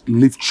 Peters,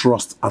 leave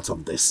trust out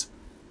of this.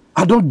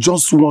 I don't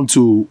just want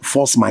to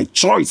force my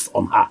choice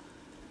on her.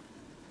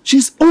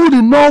 She's old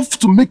enough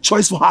to make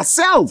choice for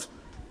herself.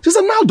 She's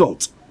an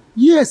adult.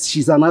 Yes,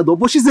 she's an adult,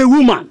 but she's a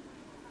woman.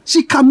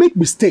 She can make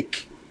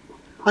mistake.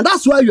 And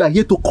that's why you are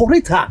here to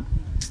correct her.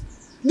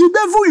 The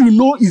devil you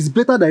know is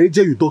better than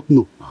AJ you don't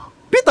know.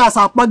 Peters,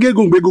 I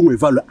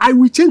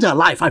will change her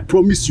life, I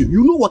promise you.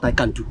 You know what I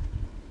can do.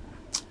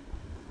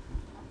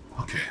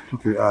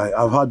 Okay,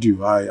 I've heard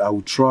you. I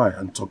will try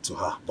and talk to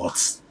her,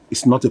 but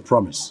it's not a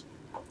promise.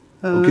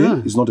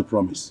 Okay? It's not a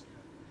promise.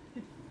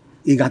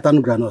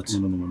 Igatan granite.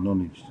 No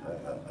need.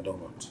 I don't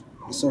want.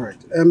 It's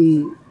alright.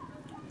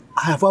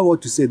 I have a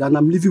word to say, and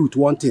I'm leaving with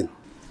one thing.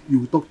 You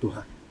will talk to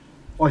her.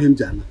 Or him,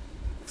 Jana.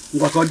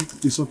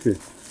 It's okay.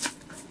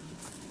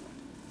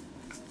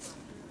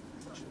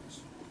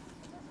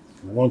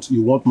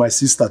 You want my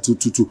sister to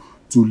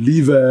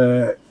leave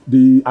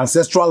the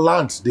ancestral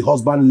land the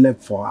husband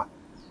left for her,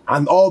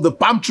 and all the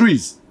palm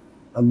trees,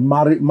 and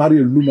marry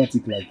a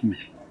lunatic like you.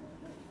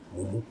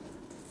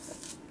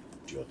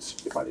 Idiot.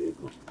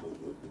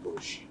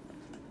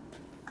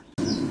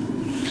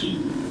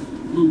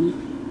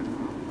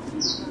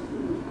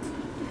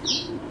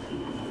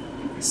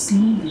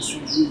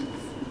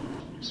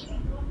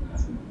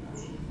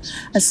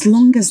 As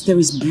long as there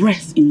is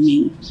breath in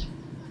me,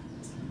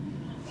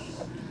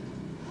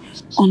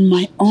 on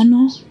my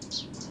honor,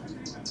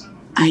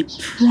 I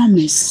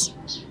promise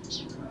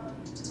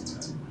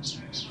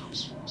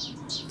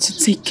to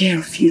take care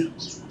of you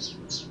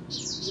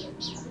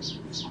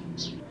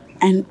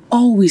and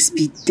always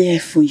be there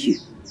for you,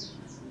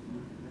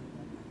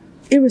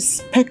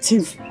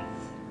 irrespective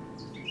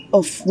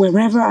of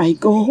wherever I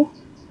go,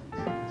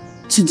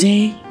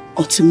 today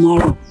or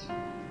tomorrow.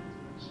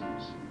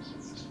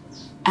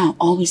 I'll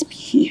always be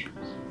here.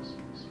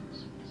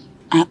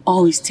 I'll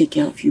always take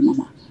care of you,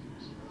 Mama.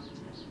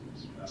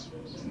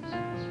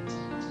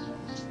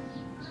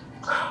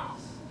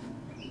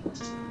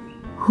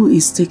 Who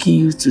is taking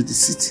you to the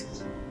city?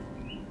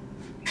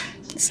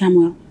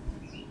 Samuel.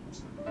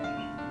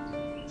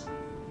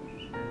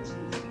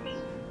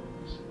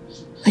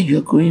 And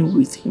you're going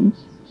with him?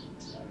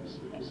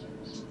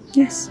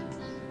 Yes.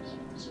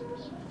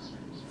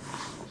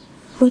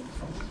 But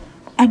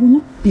I will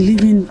not be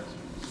living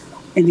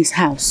in his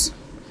house.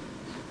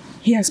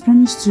 He has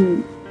promised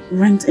to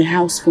rent a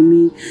house for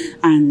me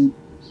and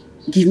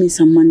give me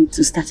some money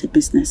to start a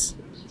business.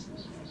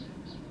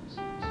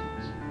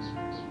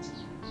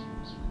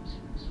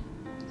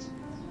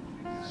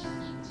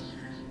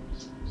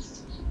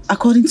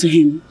 According to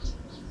him,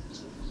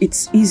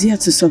 it's easier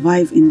to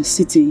survive in the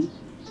city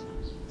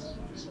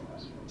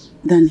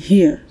than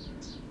here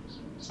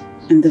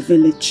in the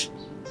village.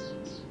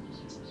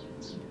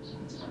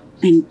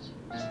 And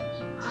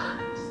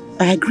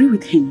I agree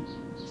with him.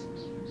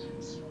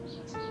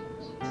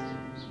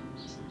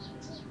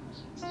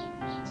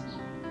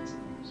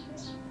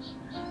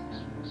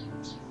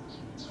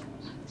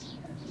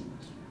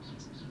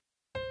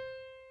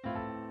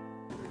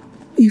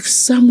 If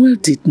Samuel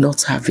did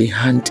not have a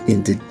hand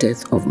in the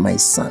death of my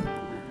son,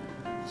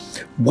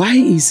 why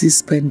is he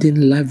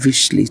spending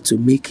lavishly to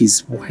make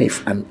his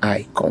wife and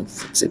I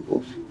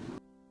comfortable?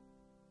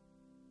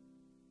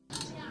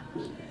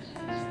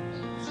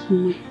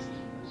 Mama,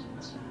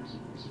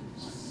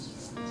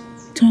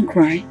 don't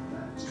cry.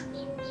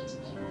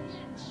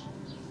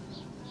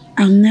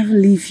 I'll never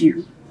leave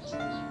you.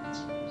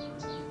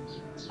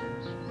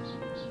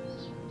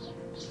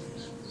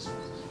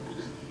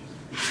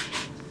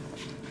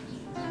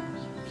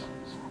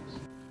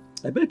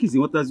 I beg you,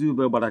 what does you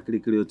buy?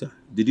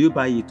 Did you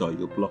buy it or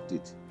you plucked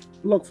it?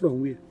 Pluck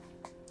from where?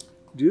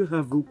 Do you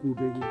have Goku,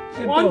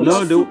 baby?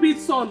 One stupid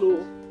son,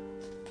 oh.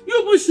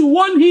 You should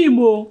warn him,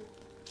 oh.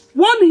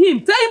 Warn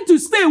him. Tell him to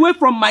stay away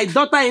from my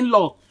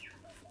daughter-in-law.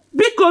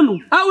 Bikonu,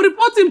 I will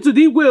report him to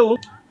the Igwe, oh.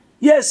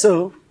 Yes,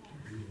 sir.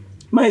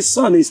 My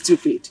son is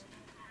stupid.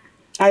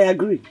 I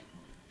agree.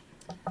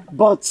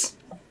 But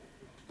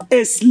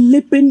a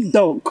sleeping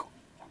dog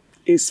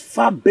is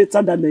far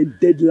better than a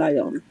dead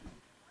lion.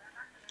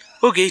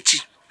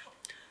 Ogechi,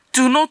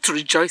 do not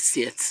rejoice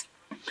yet.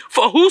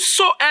 For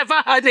whosoever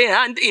had a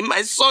hand in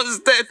my son's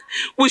death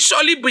will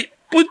surely be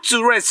put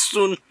to rest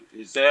soon.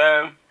 Is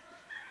there?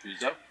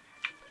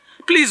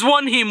 Please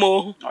warn him,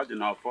 oh.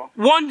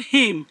 Warn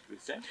him.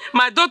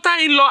 My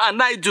daughter-in-law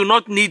and I do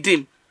not need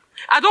him.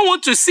 I don't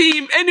want to see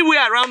him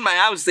anywhere around my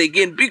house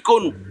again.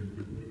 Bikonu.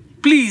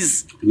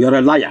 Please. You're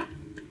a liar.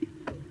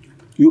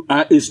 You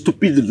are a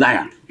stupid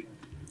liar.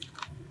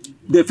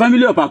 The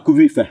family of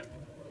Akuvife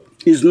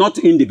is not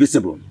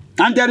indivisible.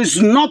 And there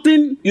is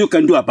nothing you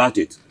can do about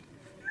it.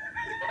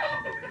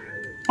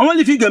 I want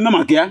to figure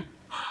Mama here.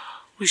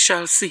 We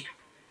shall see.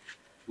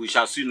 we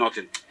shall see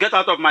nothing. Get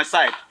out of my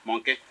sight,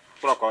 monkey.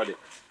 Crocodile.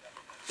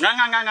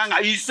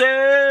 He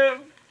say,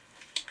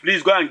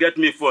 please go and get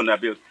me phone,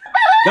 Abil.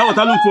 That was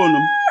a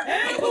phone.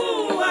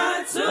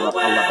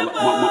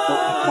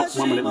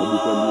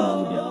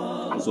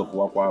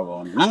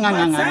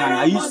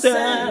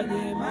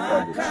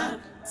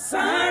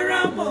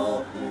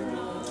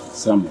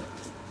 Samuel,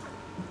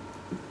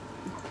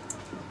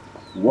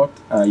 what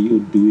are you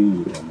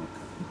doing with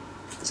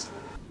Amaka?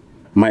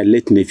 My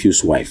late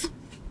nephew's wife.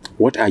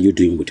 What are you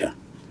doing with her?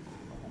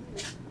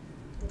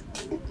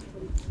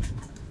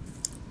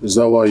 Is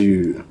that why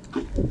you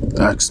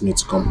asked me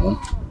to come home?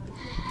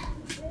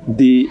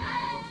 The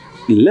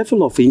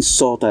level of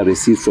insult I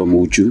received from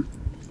Uju,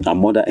 her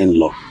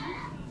mother-in-law,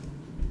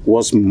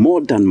 was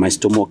more than my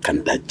stomach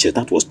can digest.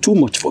 That was too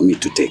much for me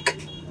to take.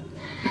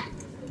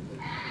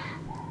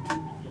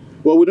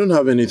 Well, we don't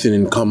have anything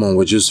in common.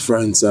 We're just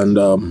friends, and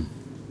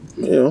you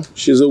know,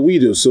 she's a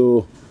widow,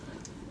 so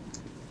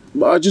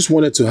I just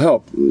wanted to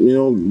help. You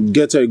know,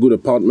 get her a good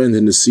apartment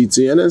in the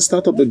city, and then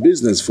start up a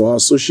business for her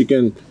so she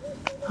can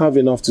have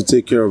enough to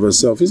take care of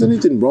herself. Is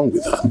anything wrong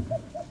with that?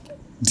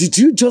 Did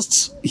you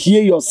just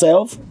hear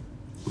yourself?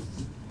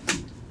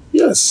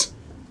 Yes.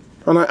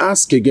 And I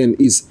ask again,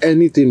 is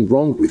anything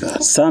wrong with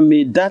that?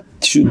 Sammy, that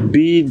should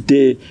be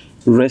the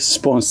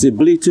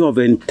responsibility of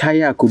the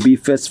entire Akubi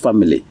First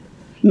family,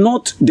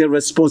 not the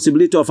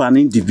responsibility of an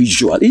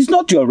individual. It's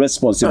not your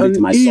responsibility,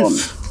 and my if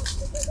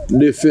son.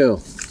 They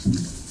fail.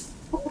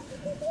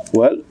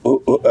 Well,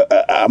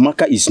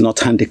 Amaka is not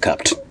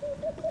handicapped.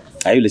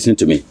 Are you listening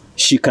to me?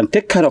 She can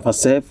take care of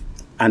herself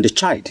and the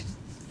child.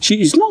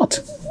 She is not.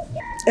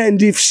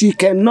 And if she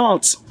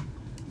cannot,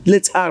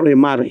 let her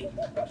remarry.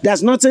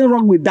 There's nothing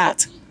wrong with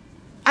that.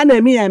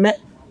 Alright,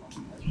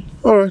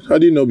 I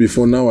didn't know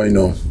before, now I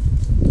know.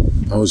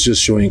 I was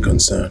just showing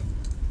concern.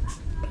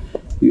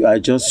 You are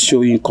just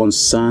showing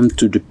concern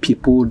to the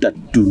people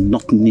that do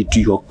not need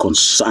your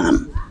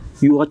concern.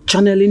 You are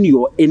channeling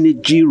your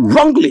energy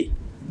wrongly.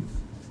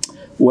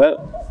 Well,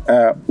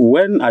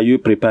 when are you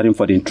preparing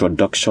for the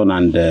introduction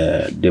and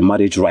the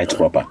marriage rites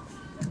proper?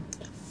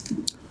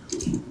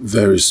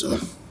 Very soon.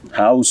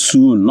 How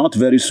soon? Not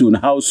very soon.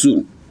 How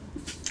soon?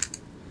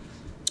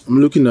 I'm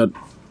looking at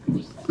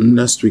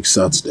next week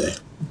Saturday.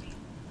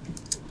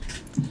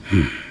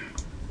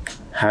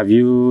 Have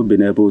you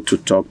been able to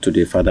talk to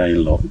the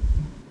father-in-law?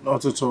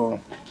 Not at all.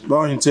 But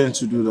I intend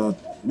to do that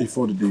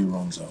before the day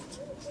runs out.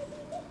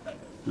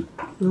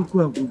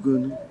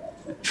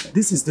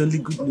 This is the only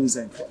good news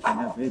I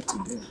have heard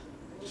today.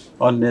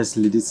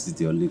 Honestly, this is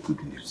the only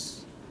good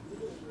news.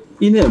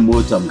 In a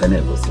motor, I'm going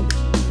to go see.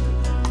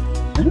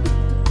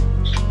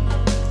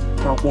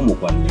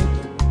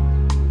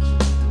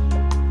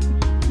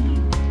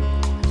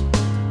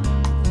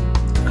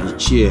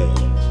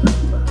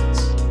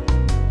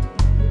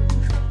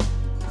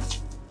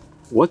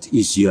 What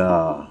is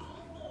your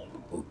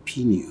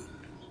opinion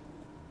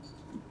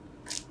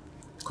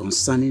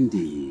concerning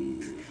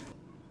the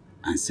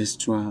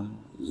ancestral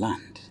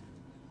land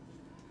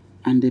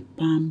and the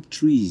palm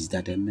trees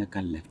that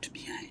Emeka left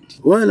behind?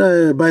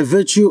 Well, by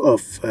virtue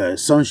of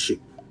sonship,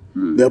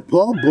 the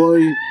poor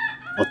boy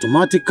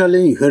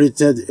automatically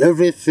inherited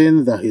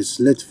everything that his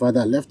late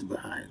father left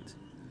behind.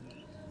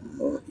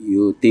 Oh,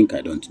 you think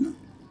I don't know?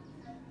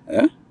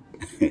 Huh?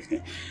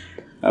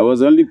 I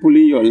was only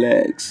pulling your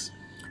legs.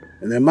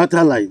 In a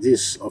matter like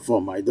this,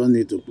 Ofom, I don't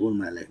need to pull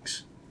my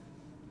legs.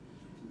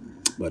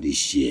 But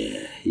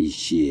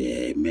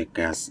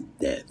Emeka's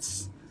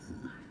death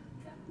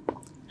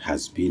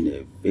has been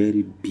a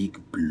very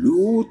big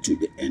blow to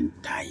the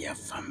entire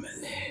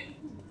family.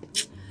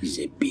 It's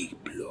a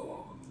big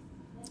blow.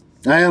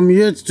 I am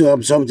yet to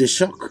absorb the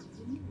shock.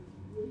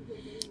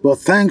 But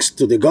thanks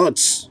to the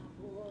gods,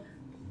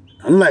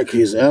 unlike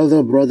his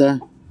elder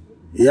brother,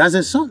 he has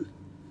a son.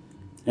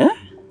 Eh?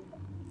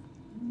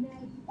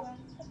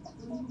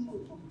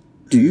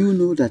 Do you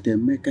know that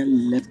Emeka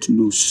left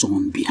no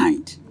son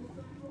behind?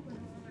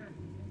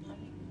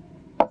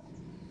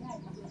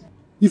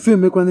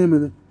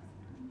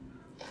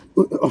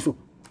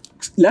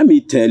 Let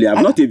me tell you,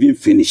 I'm not even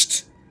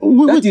finished.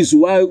 That is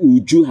why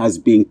Uju has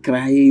been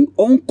crying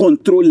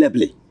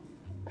uncontrollably.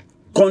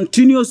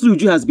 Continuously,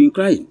 Uju has been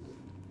crying.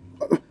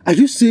 Are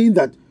you saying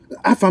that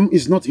Afam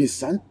is not his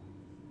son?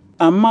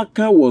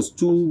 Amaka was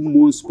 2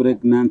 months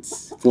pregnant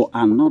for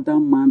another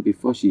man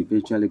before she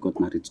eventually got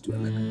married to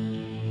Emeka.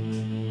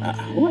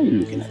 Why are you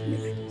looking at me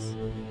like this?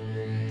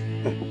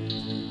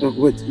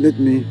 Wait,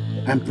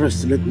 I'm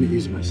pressed, let me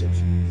ease myself.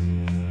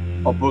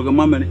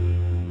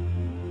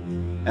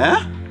 Eh?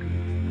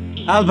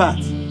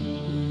 Albert?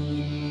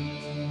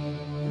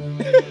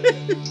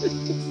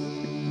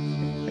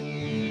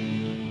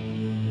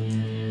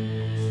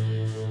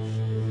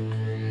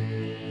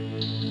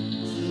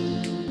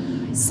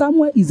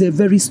 Samuel is a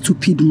very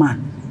stupid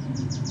man.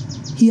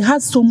 He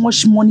has so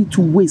much money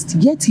to waste,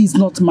 yet he is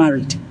not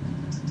married.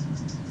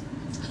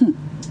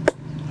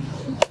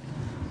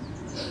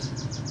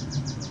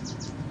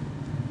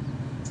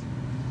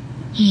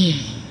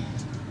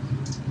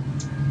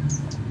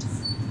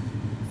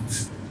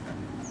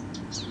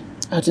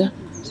 Ada,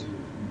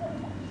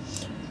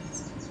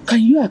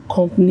 can you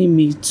accompany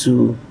me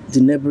to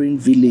the neighboring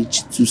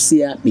village to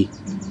see Abi,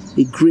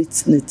 a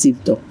great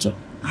native doctor?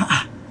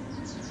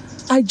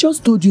 I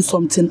just told you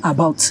something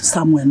about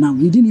Samuel now.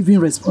 You didn't even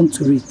respond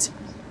to it.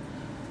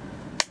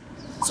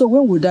 So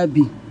when would that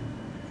be?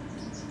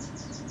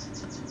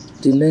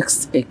 The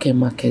next Eke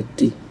market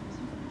day.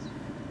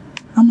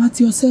 I'm at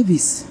your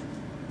service.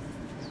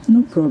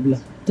 No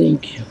problem.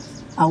 Thank you.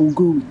 I will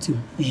go with you.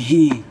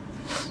 Hey.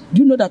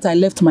 Do you know that I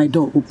left my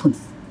door open?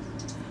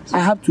 I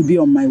have to be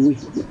on my way.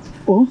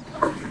 Oh?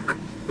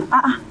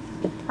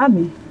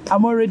 Ami,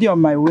 I'm already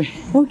on my way.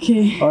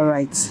 Okay. All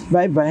right.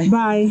 Bye-bye.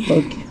 Bye.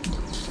 Okay.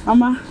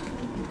 Mama,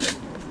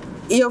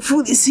 your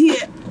food is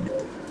here.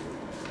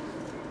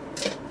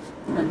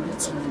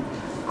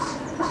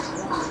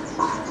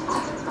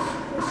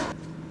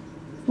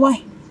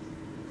 Why?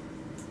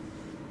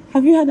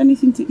 Have you had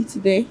anything to eat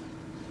today?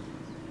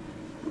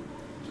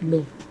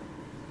 No.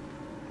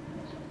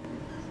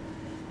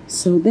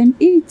 So then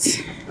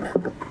eat.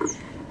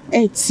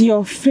 It's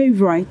your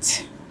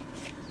favorite.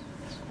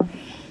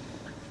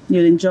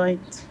 You'll enjoy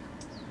it.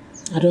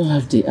 I don't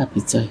have the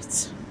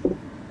appetite.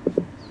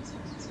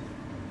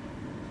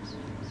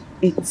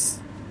 It's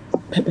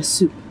pepper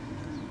soup.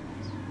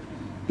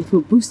 It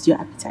will boost your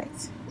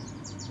appetite.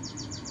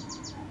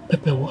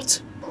 Pepper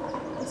what?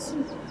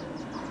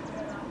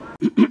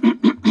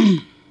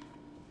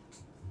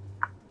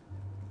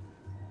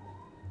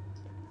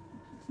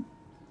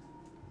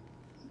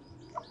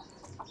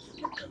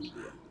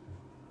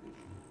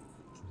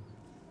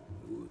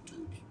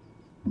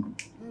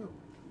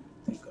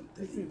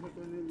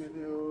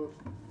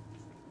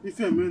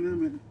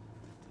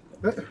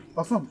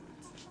 Afam,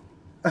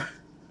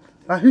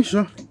 are you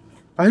sure?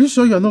 Are you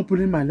sure you're not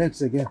pulling my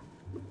legs again?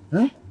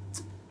 Huh?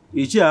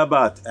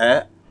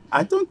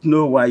 I don't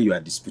know why you are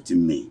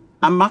disputing me.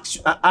 I'm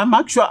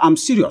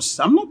serious.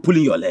 I'm not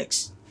pulling your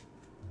legs.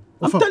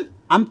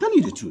 I'm telling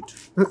you the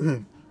truth.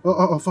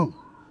 Afam,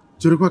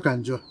 Chirikwa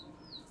Kanjo,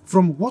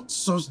 from what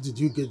source did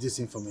you get this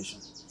information?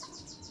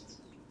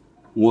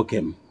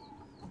 Wokem.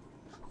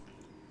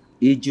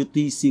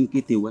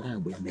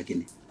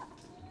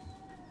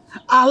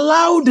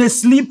 Allow the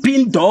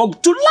sleeping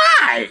dog to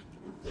lie.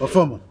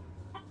 Afam,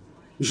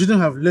 you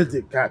shouldn't have let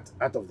the cat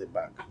out of the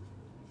bag.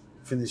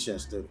 Finish your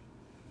story.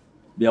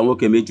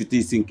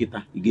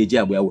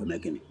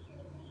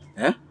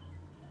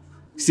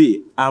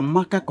 See,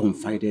 Amaka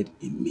confided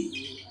in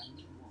me.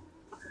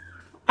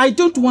 I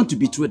don't want to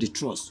betray the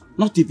trust,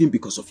 not even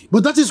because of you.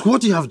 But that is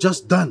what you have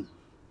just done.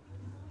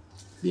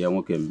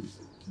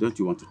 Don't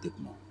you want to take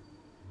more?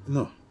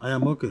 No, I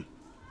am okay.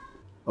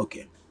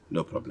 Okay,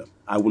 no problem.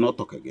 I will not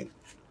talk again.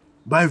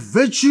 By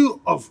virtue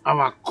of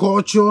our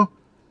culture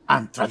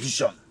and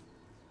tradition,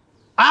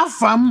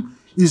 Afam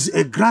is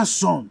a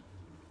grandson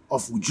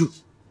of Uju.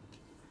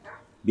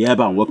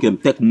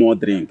 Take more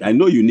drink. I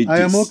know you need this.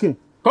 I am okay.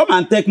 Come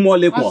and take more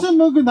liquor. I said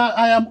no,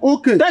 I am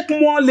okay. Take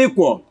more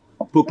liquor.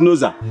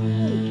 Pugnosa.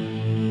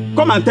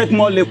 Come and take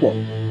more liquor.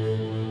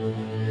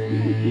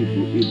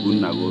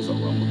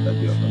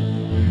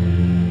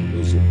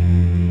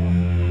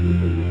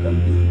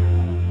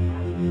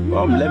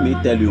 Come, let me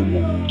tell you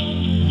more.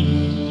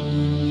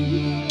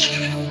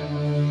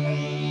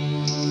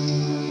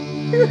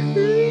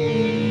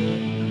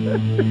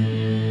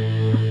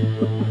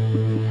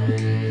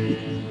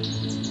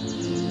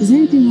 Is there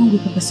anything wrong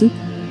with pepper soup?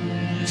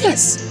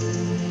 Yes.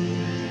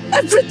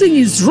 Everything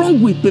is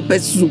wrong with pepper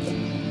soup.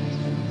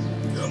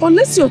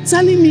 Unless you're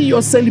telling me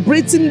you're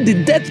celebrating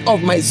the death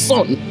of my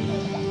son.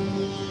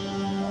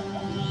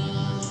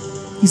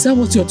 Is that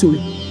what you're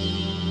doing?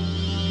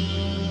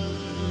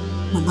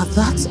 Mama,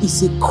 that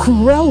is a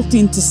cruel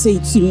thing to say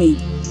to me.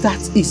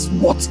 That is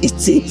what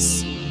it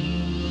is.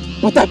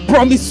 But I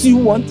promise you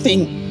one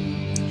thing.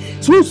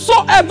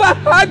 Whosoever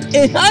had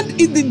a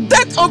hand in the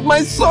death of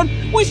my son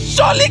will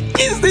surely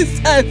kiss this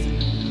earth.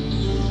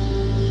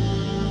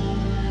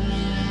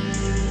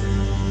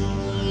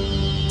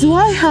 Do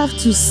I have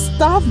to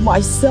starve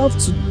myself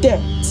to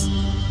death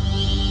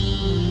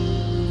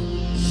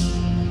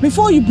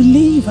before you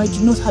believe I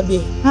do not have a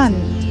hand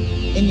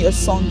in your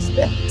son's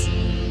death?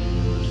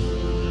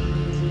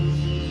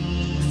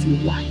 If you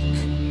like,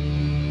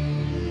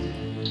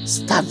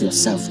 starve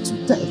yourself to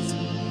death.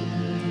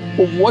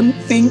 But one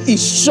thing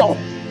is sure.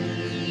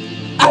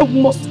 I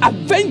must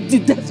avenge the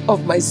death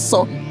of my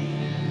son.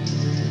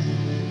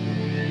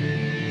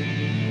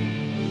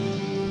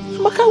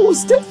 Amaka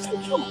was there for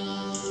you.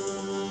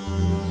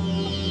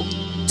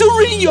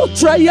 During your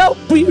trial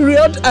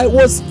period, I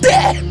was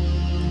there.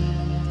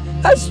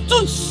 I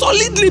stood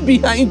solidly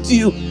behind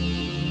you.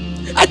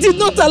 I did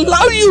not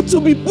allow you to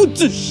be put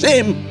to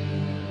shame.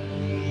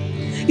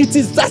 It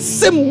is that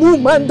same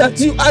woman that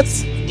you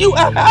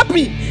are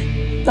happy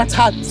that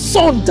her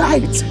son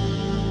died.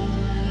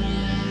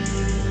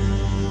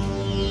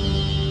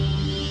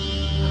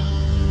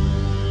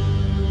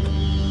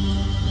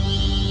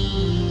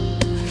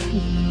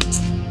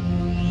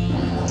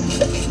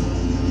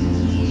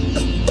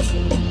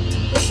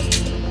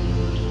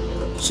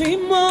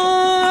 Chima.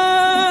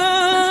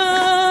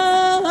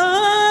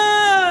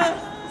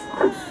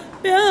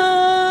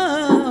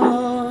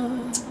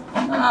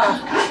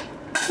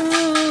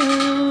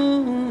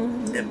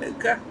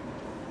 Amaka.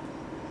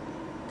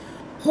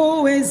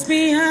 Who is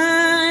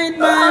behind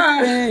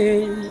my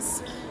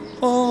face?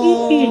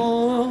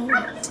 Oh,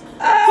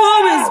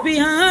 who is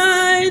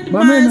behind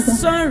my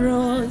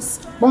sorrows?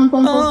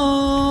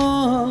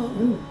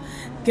 Oh,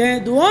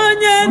 get one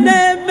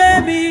name,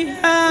 baby.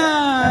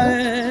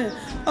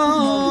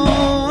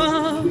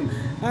 Oh,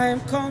 I'm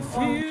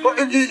confused. Oh,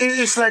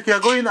 it's like you're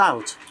going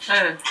out.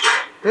 Hey,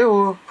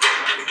 well,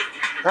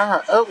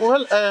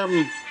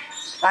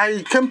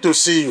 I came to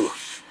see you.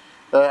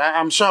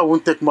 I'm sure I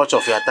won't take much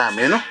of your time,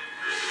 you know?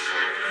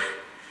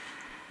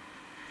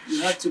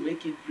 You have to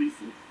make it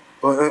brief.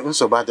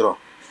 So bad,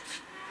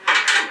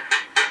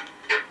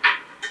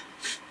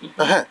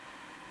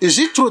 Is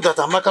it true that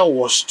Amaka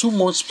was 2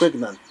 months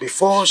pregnant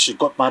before she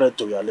got married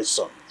to your late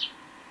son?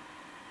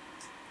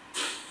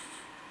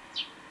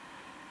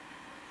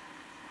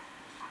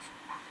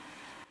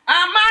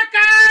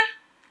 Amaka!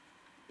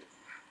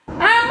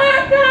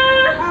 Amaka!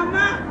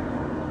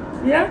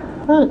 Yeah?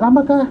 Hey,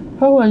 Amaka,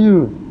 how are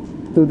you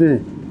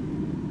today?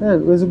 Hey,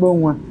 where's the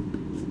one?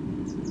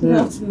 Good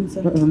afternoon,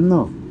 sir.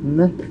 No.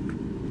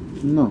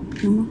 Mama.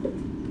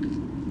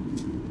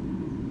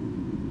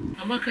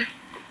 Amaka,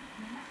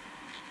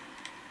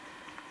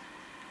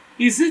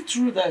 is it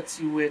true that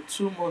you were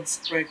 2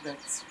 months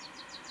pregnant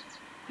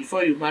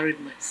before you married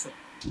my son?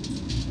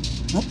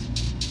 What?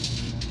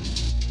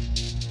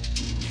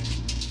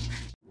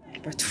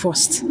 But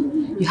first,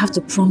 you have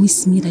to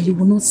promise me that you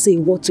will not say a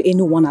word to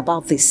anyone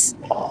about this.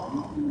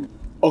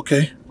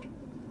 Okay,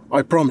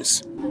 I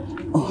promise.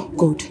 Oh,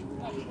 good.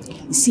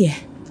 You see,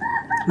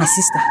 my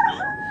sister,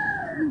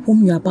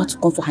 whom you are about to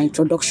come for her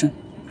introduction,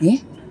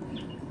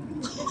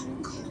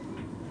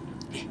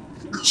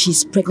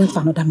 she's pregnant for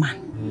another man.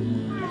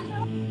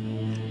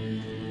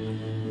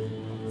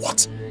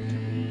 What?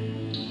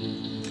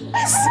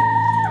 Yes.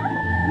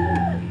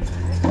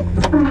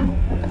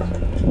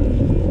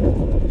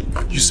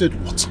 You said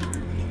what?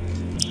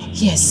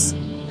 Yes.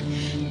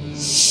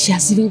 She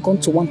has even gone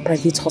to one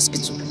private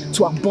hospital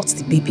to abort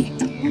the baby.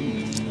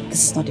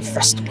 This is not the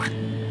first one.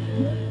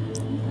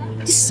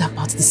 This is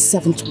about the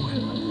 7th one.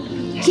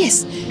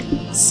 Yes.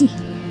 See,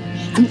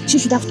 she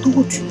should have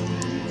told you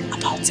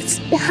about it.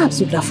 Perhaps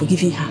you would have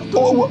forgiven her.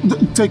 Oh,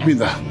 take me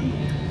there.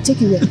 Take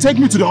you where? Take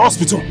me to the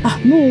hospital.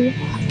 No.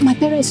 My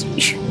parents,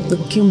 they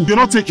will kill me. You're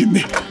not taking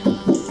me.